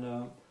here,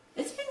 and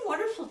it's been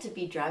wonderful to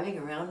be driving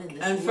around in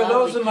this. And for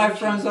those of my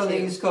friends on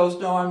the East Coast,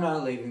 no, I'm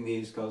not leaving the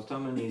East Coast.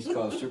 I'm an East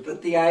Coaster.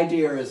 But the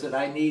idea is that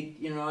I need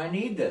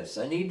this.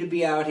 I need to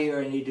be out here.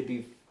 I need to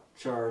be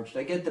charged.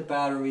 I get the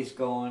batteries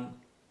going.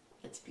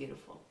 It's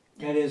beautiful.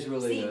 It is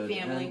really good. See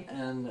family.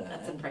 And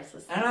that's a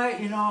priceless thing.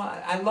 And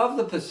I love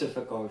the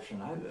Pacific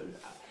Ocean.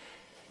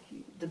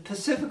 The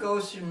Pacific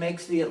Ocean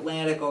makes the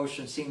Atlantic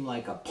Ocean seem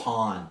like a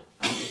pond.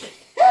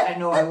 I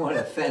know I won't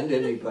offend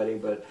anybody,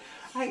 but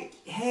I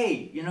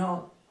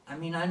I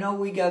mean, I know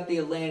we got the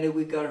Atlantic,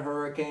 we got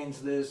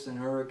hurricanes this and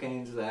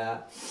hurricanes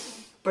that.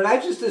 But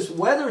this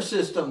weather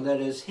system that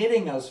is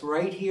hitting us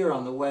right here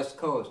on the West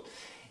Coast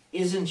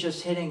isn't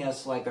just hitting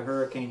us like a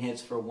hurricane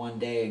hits for one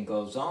day and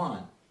goes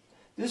on.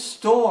 This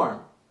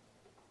storm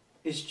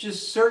is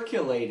just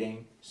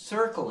circling,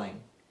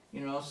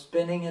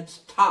 spinning its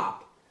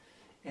top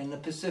in the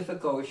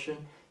Pacific Ocean,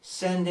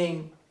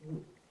 sending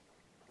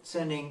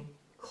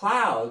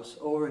clouds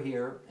over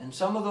here, and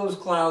some of those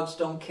clouds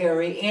don't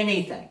carry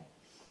anything.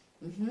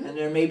 Mm-hmm. And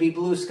there may be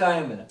blue sky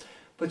in a minute.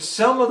 But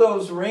some of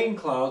those rain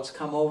clouds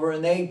come over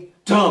and they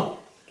dump.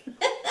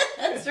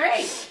 That's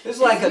right. It's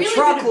like a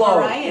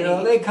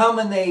truckload. They come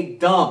and they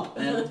dump.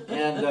 And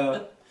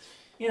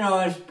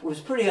it was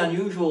pretty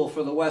unusual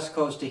for the West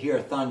Coast to hear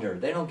thunder.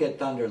 They don't get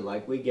thunder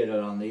like we get it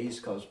on the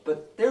East Coast.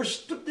 But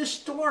this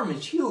storm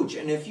is huge.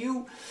 And if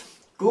you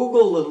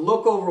Google and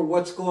look over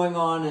what's going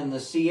on in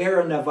the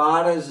Sierra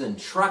Nevadas and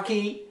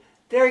Truckee,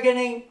 they're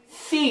getting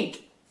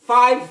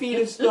 5 feet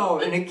of snow,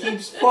 and it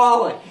keeps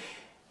falling.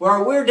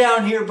 Where we're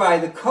down here by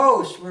the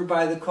coast,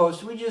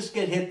 we just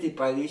get hit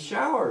by these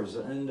showers.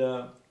 And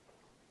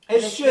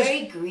it's just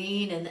very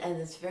green and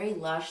it's very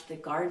lush. The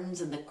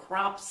gardens and the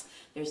crops,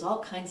 there's all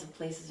kinds of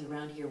places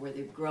around here where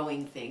they're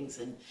growing things.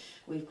 And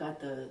we've got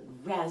the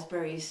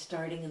raspberries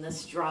starting and the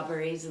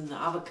strawberries and the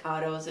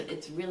avocados.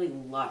 It's really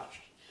lush.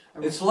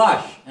 It's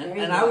lush.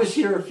 And I was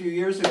here a few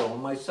years ago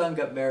when my son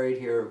got married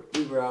here.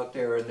 We were out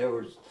there, and there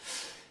was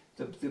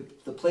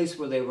the place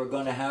where they were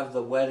going to have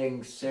the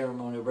wedding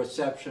ceremony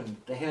reception.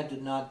 They had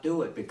to not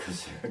do it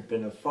because there had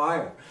been a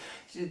fire.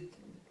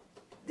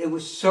 It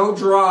was so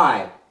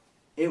dry.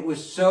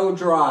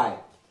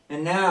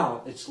 And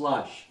now it's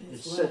lush.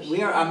 It's lush.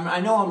 I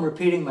know I'm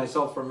repeating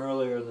myself from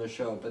earlier in the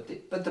show, but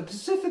the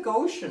Pacific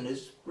Ocean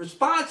is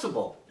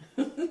responsible.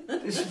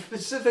 This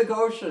Pacific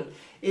Ocean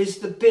is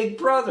the big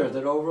brother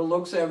that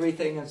overlooks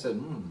everything and said,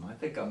 I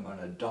think I'm going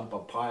to dump a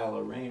pile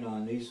of rain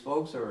on these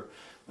folks or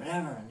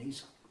whatever.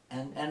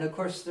 And of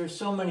course, there's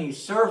so many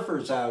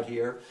surfers out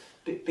here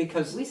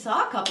because... We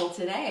saw a couple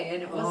today,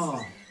 and it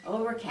was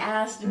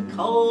overcast and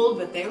cold,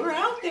 but they were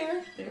out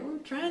there. They were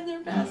trying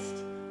their best.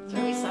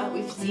 So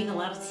we've seen a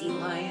lot of sea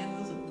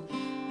lions and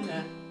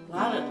a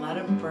lot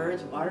of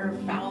birds,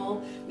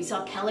 waterfowl. We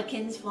saw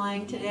pelicans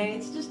flying today.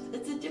 It's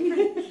a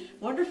different,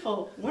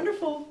 wonderful,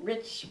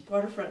 rich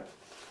waterfront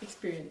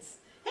experience.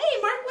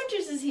 Hey, Mark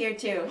Winters is here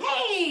too.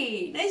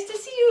 Hey, nice to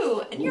see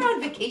you. And you're on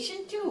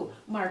vacation too,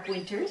 Mark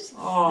Winters.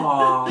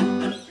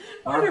 Aww.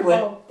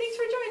 Wonderful. Thanks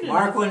for joining us.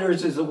 Mark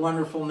Winters is a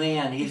wonderful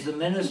man. He's the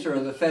minister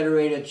of the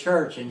Federated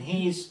Church, and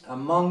he's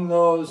among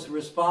those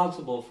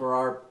responsible for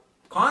our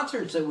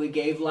concerts that we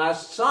gave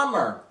last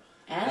summer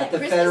at the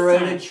Christmas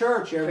Federated time.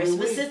 Church every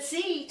Christmas week. At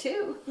sea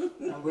too.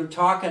 And we're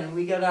talking.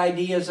 We got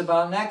ideas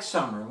about next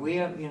summer. We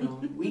have,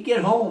 we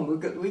get home.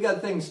 We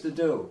got things to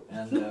do.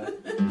 And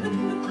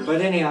but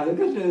anyhow, the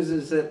good news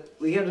is that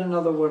we get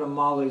another one of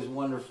Molly's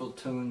wonderful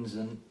tunes,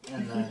 and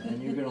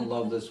you're gonna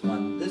love this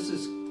one. This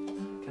is.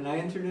 Can I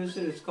introduce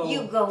it? It's called.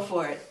 You go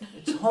for it.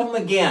 It's Home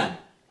Again,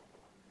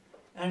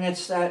 and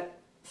it's that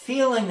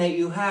feeling that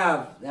you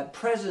have, that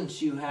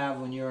presence you have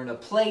when you're in a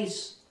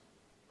place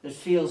that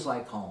feels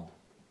like home.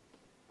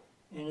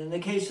 And in the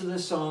case of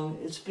this song,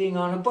 it's being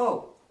on a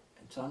boat.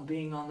 It's on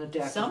being on the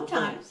deck.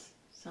 Sometimes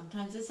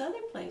it's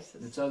other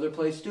places. It's other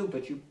places too,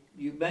 but you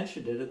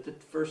mentioned it at the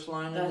first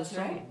line of the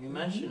song. Right. You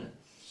mentioned it.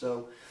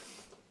 So,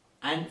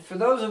 and for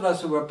those of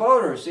us who are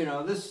boaters,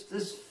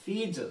 this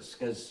feeds us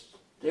because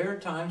there are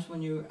times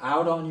when you're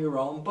out on your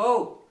own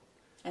boat.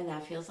 And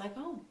that feels like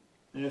home.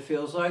 And it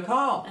feels like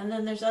home. And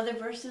then there's other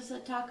verses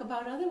that talk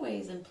about other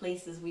ways and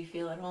places we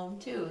feel at home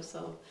too.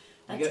 So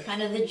that's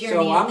kind of the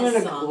journey so of I'm this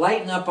going song. to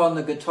lighten up on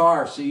the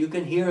guitar so you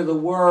can hear the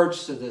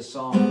words to this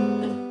song.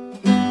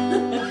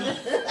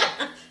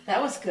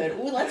 That was good.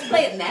 Ooh, let's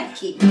play it in that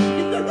key.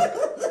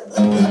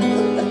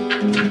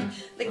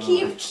 The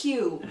key of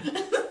Q.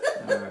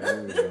 All right,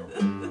 here we go.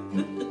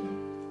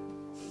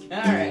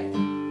 All right.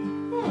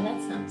 Yeah, that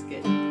sounds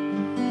good.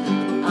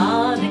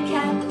 On a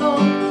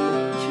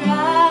catboat,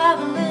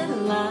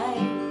 traveling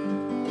light.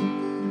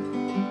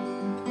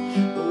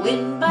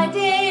 Wind by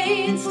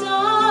day and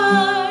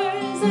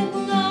stars at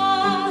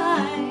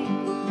night.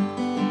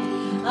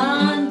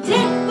 On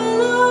deck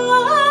below,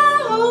 I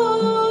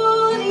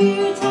hold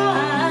you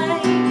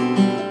tight.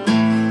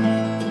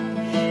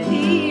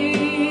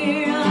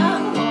 Here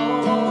I'm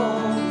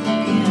home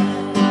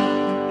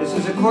again. This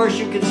is a chorus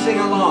you can sing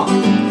along.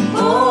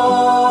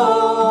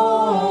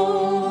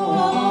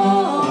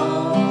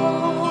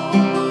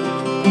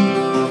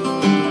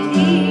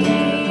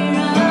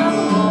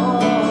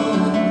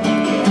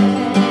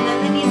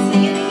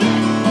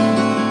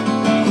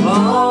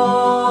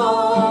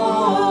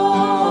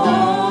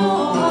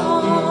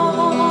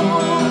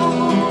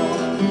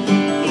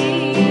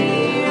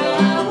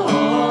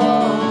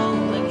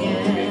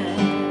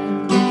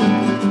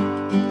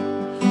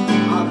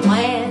 On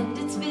land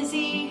it's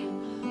busy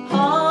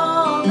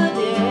all the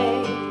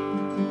day.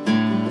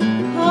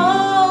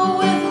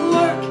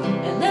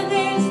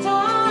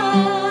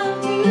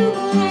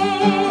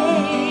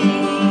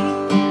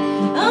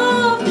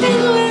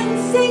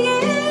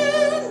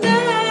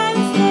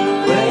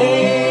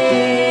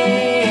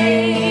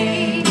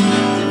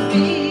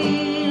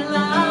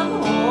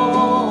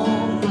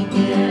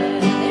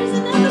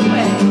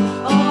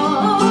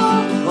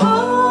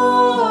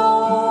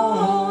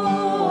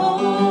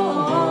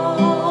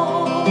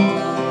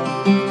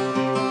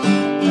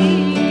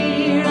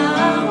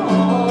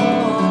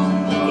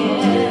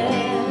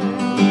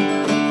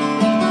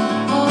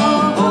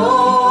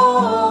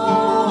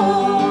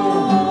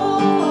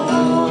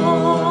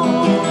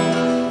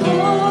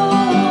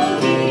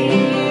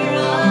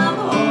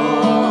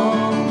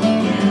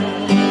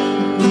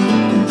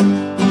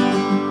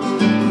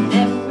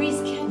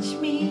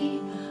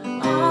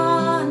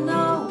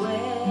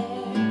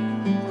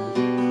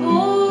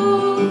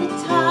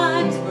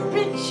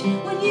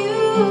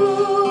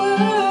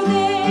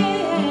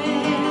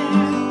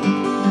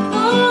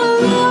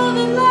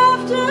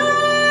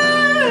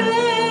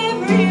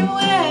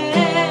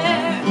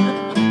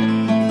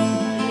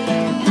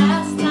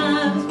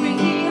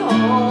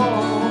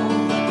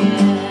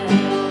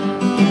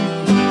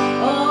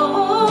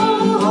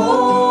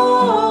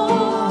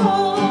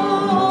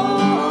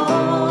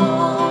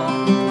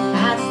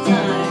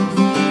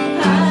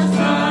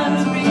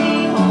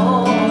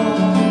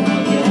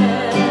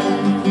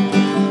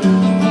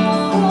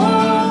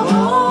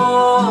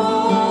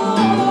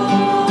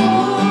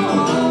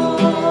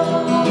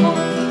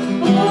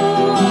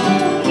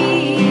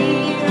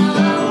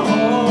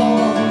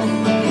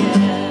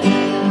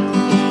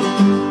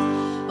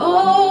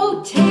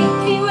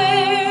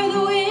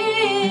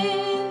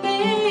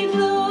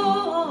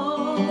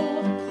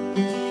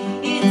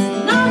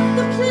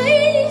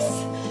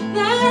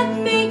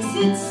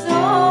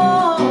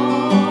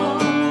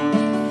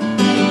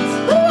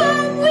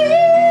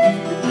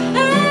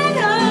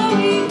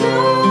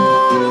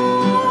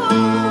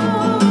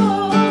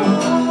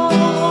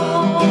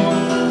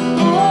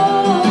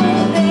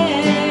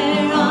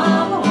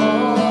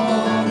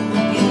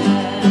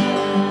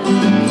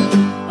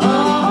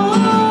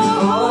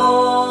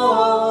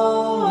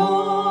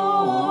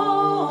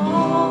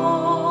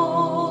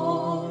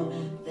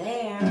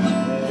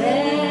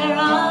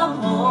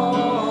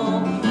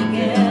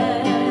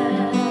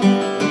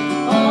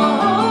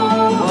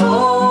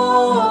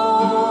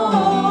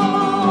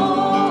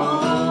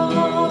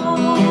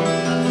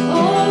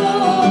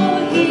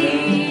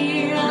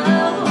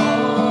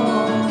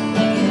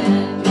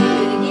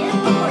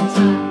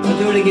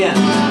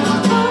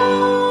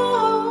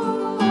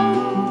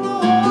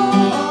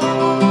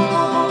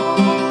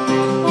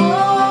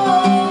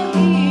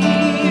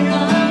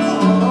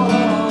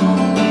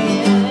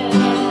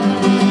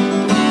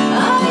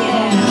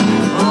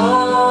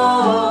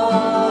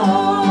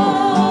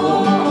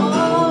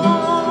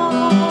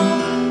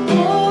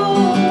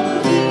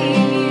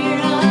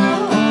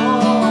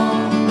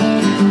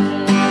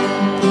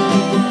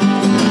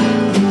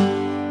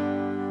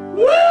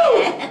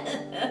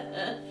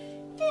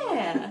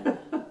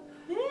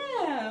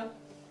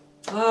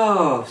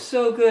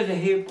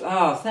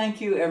 Wow,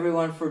 thank you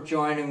everyone for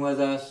joining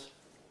with us.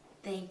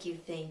 Thank you,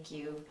 thank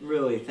you.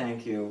 Really,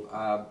 thank you.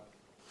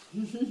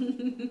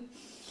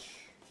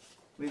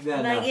 We've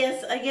got. And I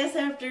guess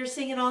after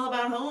singing all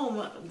about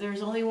home,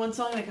 there's only one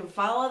song that can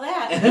follow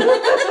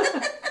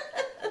that.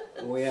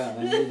 Oh yeah,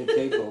 I need a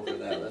capo for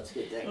that. Let's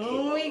get that capo.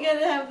 Oh, we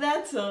gotta have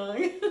that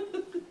song.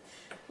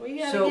 We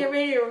gotta get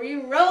ready to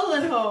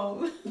re-rolling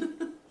home.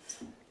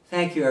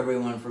 Thank you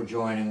everyone for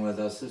joining with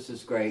us. This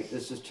is great.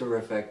 This is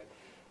terrific.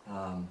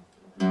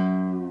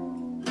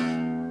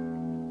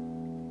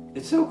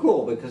 It's so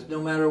cool because no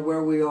matter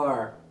where we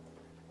are,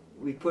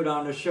 we put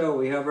on a show.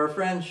 We have our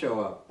friends show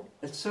up.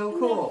 It's so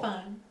cool. Isn't that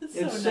fun? It's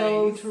so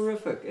so nice.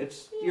 terrific.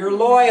 You're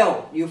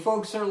loyal. You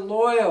folks are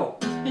loyal.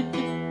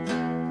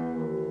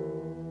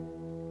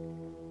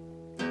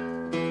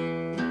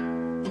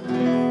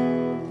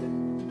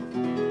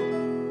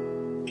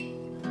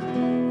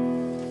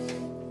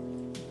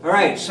 All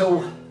right,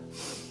 so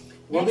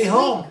we'll be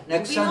home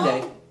next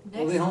Sunday.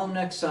 We'll be home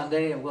next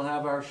Sunday, and we'll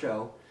have our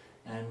show.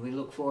 And we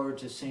look forward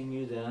to seeing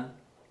you then.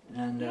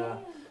 And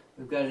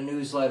we've got a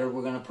newsletter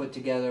we're going to put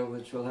together,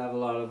 which will have a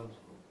lot of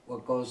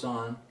what goes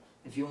on.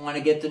 If you want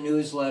to get the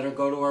newsletter,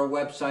 go to our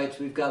websites.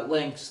 We've got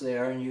links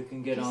there, and you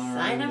can get on our emails.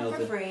 Sign up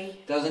for free.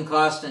 Doesn't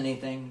cost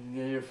anything.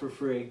 You get it for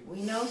free.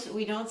 We know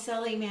we don't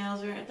sell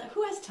emails or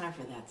who has time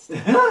for that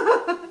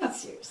stuff?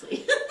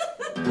 Seriously.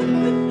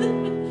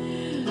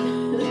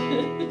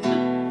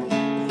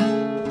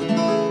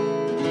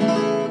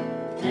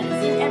 And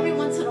it's an every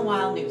once in a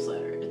while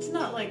newsletter. It's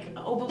not like,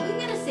 oh, but we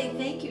gotta say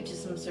thank you to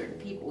some certain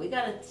people. We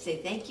gotta say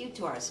thank you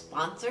to our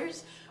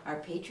sponsors, our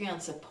Patreon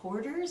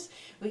supporters.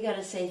 We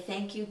gotta say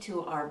thank you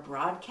to our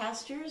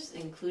broadcasters,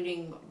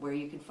 including where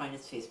you can find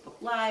us Facebook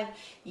Live,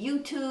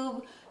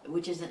 YouTube,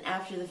 which is an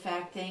after the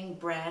fact thing.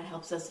 Brad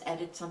helps us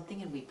edit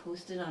something and we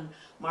post it on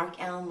Mark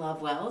Allen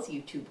Lovewell's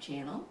YouTube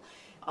channel.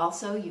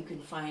 Also, you can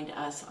find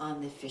us on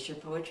the Fisher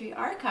Poetry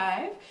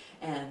Archive,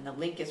 and the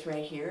link is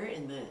right here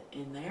in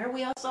there.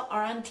 We also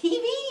are on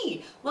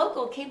TV,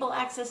 local cable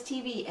access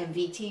TV,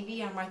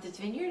 MVTV on Martha's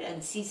Vineyard,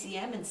 and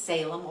CCM in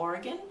Salem,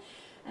 Oregon.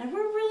 And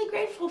we're really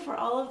grateful for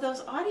all of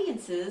those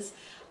audiences.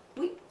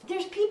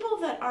 There's people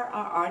that are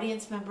our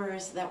audience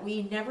members that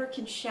we never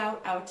can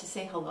shout out to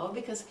say hello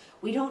because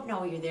we don't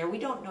know you're there. We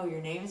don't know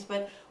your names,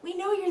 but we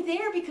know you're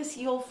there because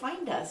you'll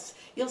find us.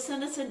 You'll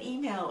send us an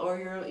email,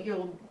 or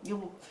you'll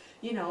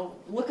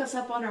look us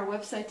up on our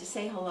website to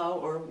say hello,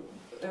 or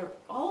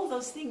all of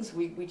those things.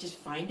 We just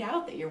find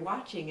out that you're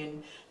watching,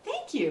 and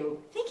thank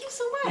you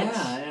so much.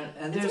 Yeah,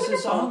 and there's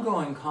this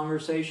ongoing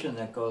conversation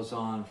that goes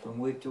on from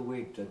week to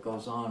week that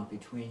goes on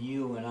between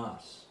you and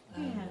us.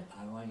 And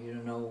I want you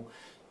to know,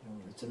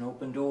 it's an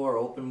open door,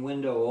 open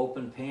window,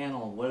 open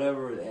panel,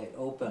 whatever,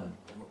 open.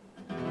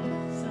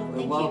 So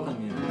we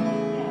welcome you.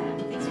 Yeah,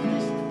 thanks for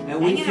just and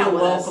we feel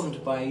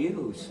welcomed by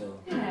you. So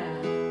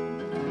yeah,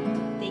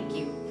 thank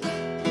you.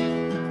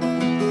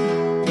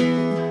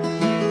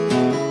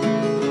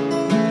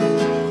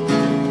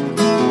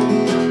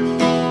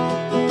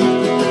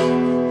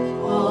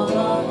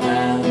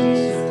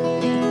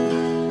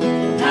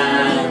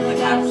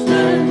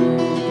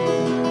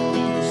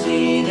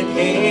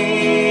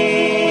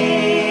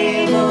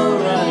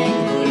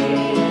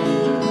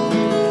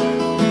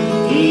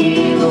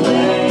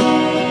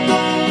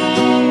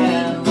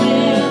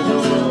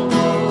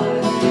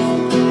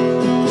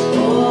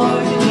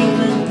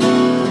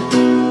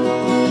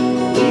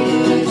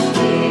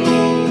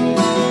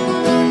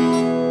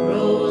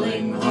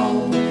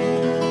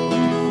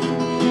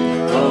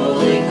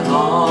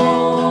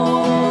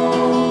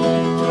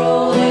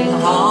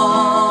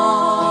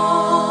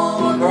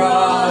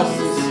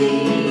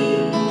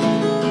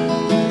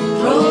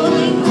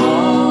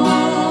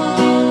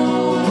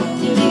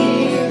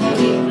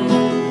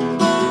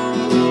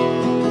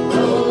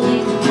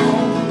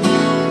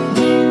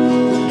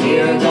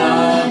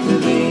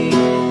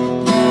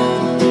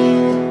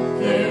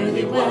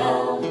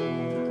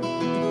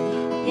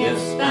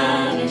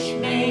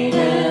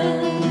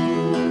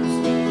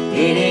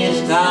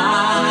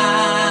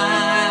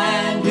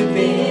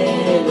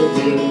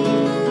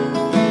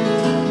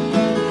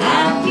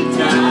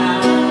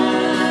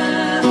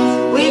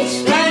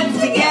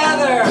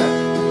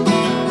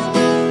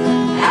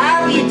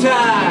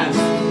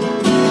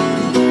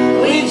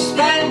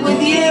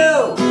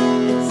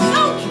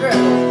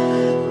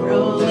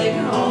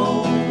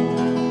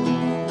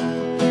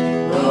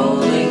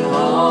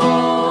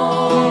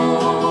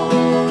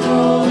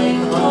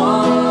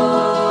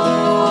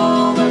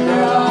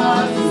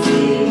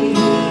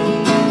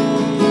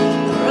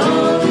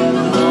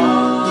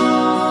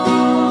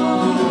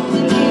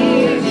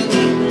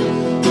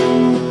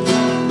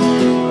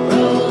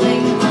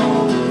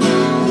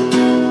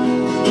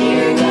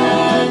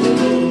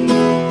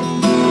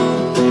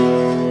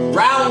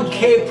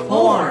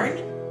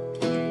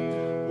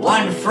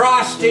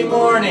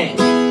 Morning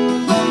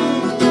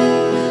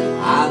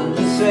on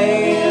the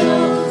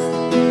sails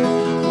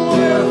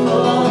were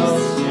full of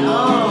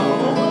snow.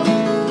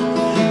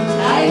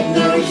 Tighten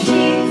those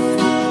sheets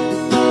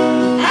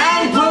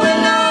and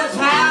pulling those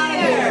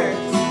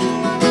halyards.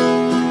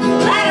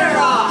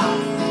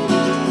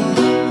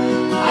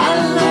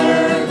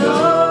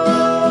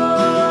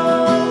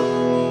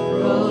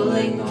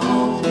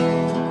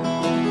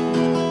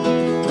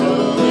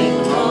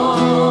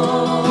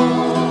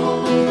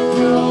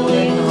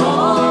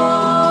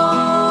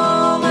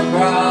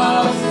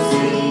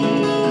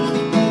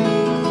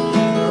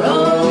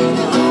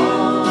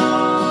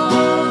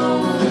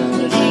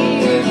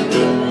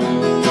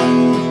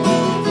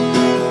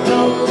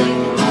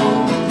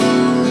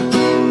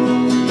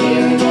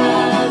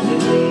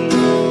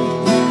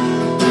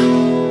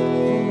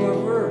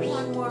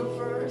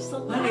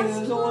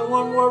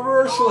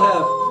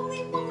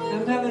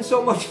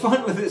 so much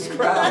fun with this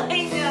crowd.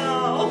 I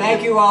know.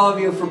 Thank you, all of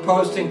you, for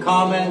posting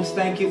comments.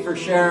 Thank you for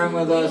sharing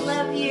with us. We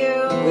love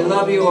you. We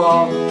love you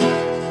all.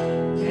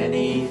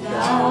 Many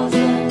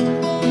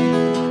thousand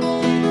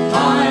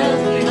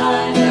miles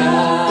behind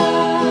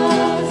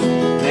us.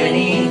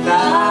 Many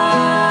thousand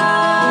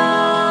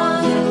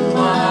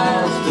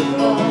miles to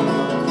go.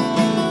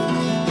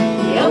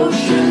 The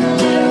ocean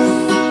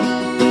lifts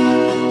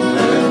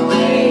her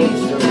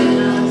waves to win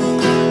us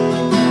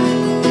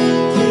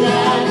to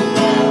that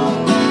realm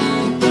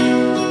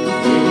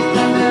we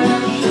never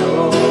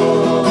shore.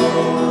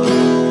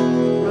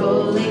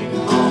 Rolling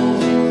home,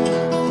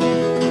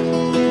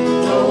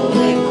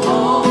 rolling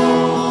home,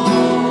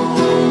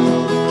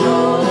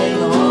 rolling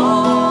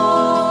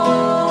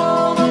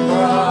home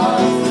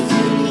across the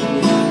sea.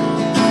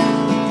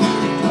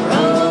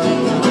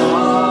 Rolling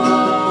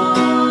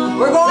home.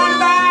 We're going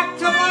back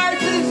to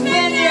Martha's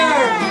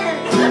Vineyard.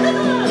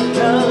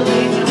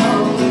 Rolling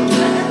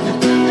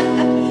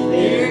home,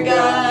 dear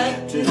God,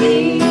 to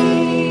thee.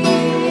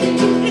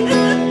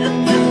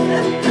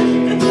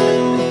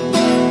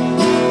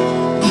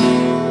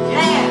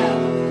 Yeah.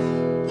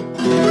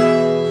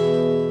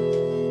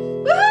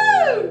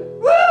 Woo!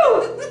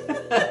 Woo!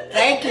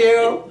 Thank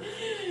you.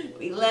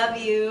 We love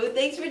you.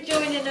 Thanks for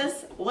joining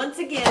us once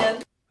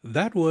again.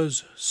 That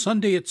was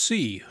Sunday at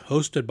Sea,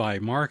 hosted by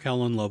Mark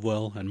Allen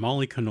Lovewell and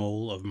Molly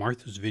Knoll of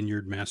Martha's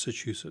Vineyard,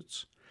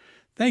 Massachusetts.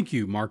 Thank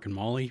you, Mark and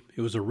Molly.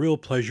 It was a real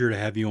pleasure to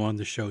have you on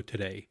the show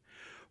today.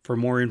 For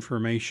more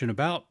information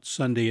about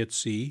Sunday at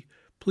Sea,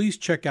 please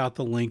check out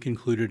the link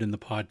included in the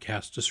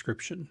podcast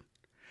description.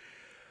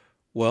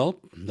 Well,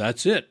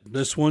 that's it.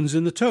 This one's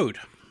in the tote.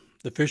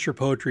 The Fisher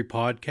Poetry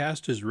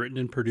Podcast is written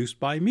and produced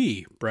by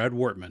me, Brad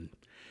Wortman.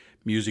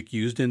 Music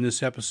used in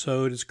this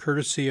episode is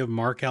courtesy of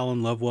Mark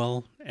Allen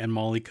Lovewell and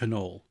Molly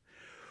Knoll.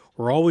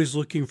 We're always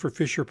looking for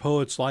Fisher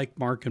poets like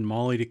Mark and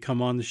Molly to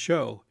come on the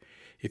show.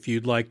 If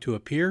you'd like to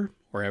appear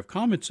or have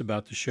comments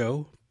about the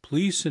show,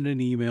 please send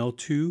an email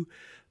to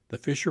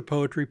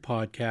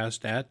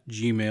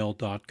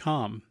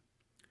thefisherpoetrypodcast@gmail.com.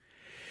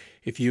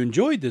 If you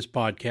enjoyed this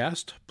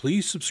podcast,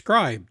 please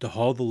subscribe to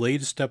haul the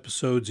latest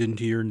episodes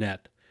into your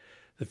net.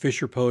 The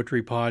Fisher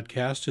Poetry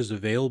Podcast is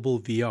available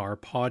via our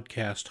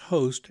podcast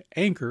host,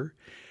 Anchor,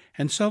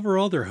 and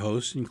several other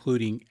hosts,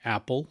 including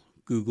Apple,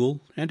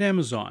 Google, and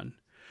Amazon.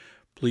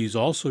 Please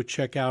also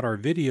check out our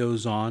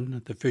videos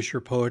on the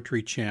Fisher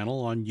Poetry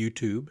channel on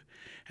YouTube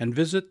and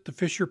visit the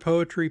Fisher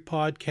Poetry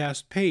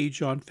Podcast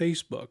page on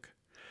Facebook.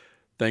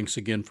 Thanks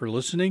again for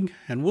listening,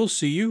 and we'll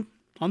see you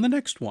on the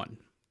next one.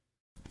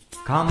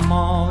 Come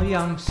all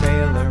young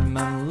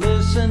sailormen,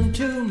 listen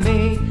to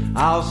me.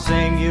 I'll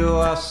sing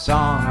you a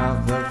song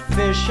of the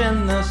fish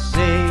in the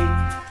sea.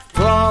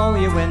 Blow,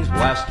 ye winds,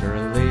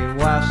 westerly,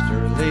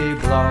 westerly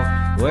blow.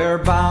 We're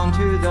bound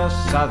to the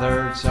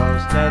southward, so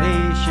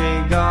steady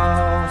she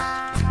goes.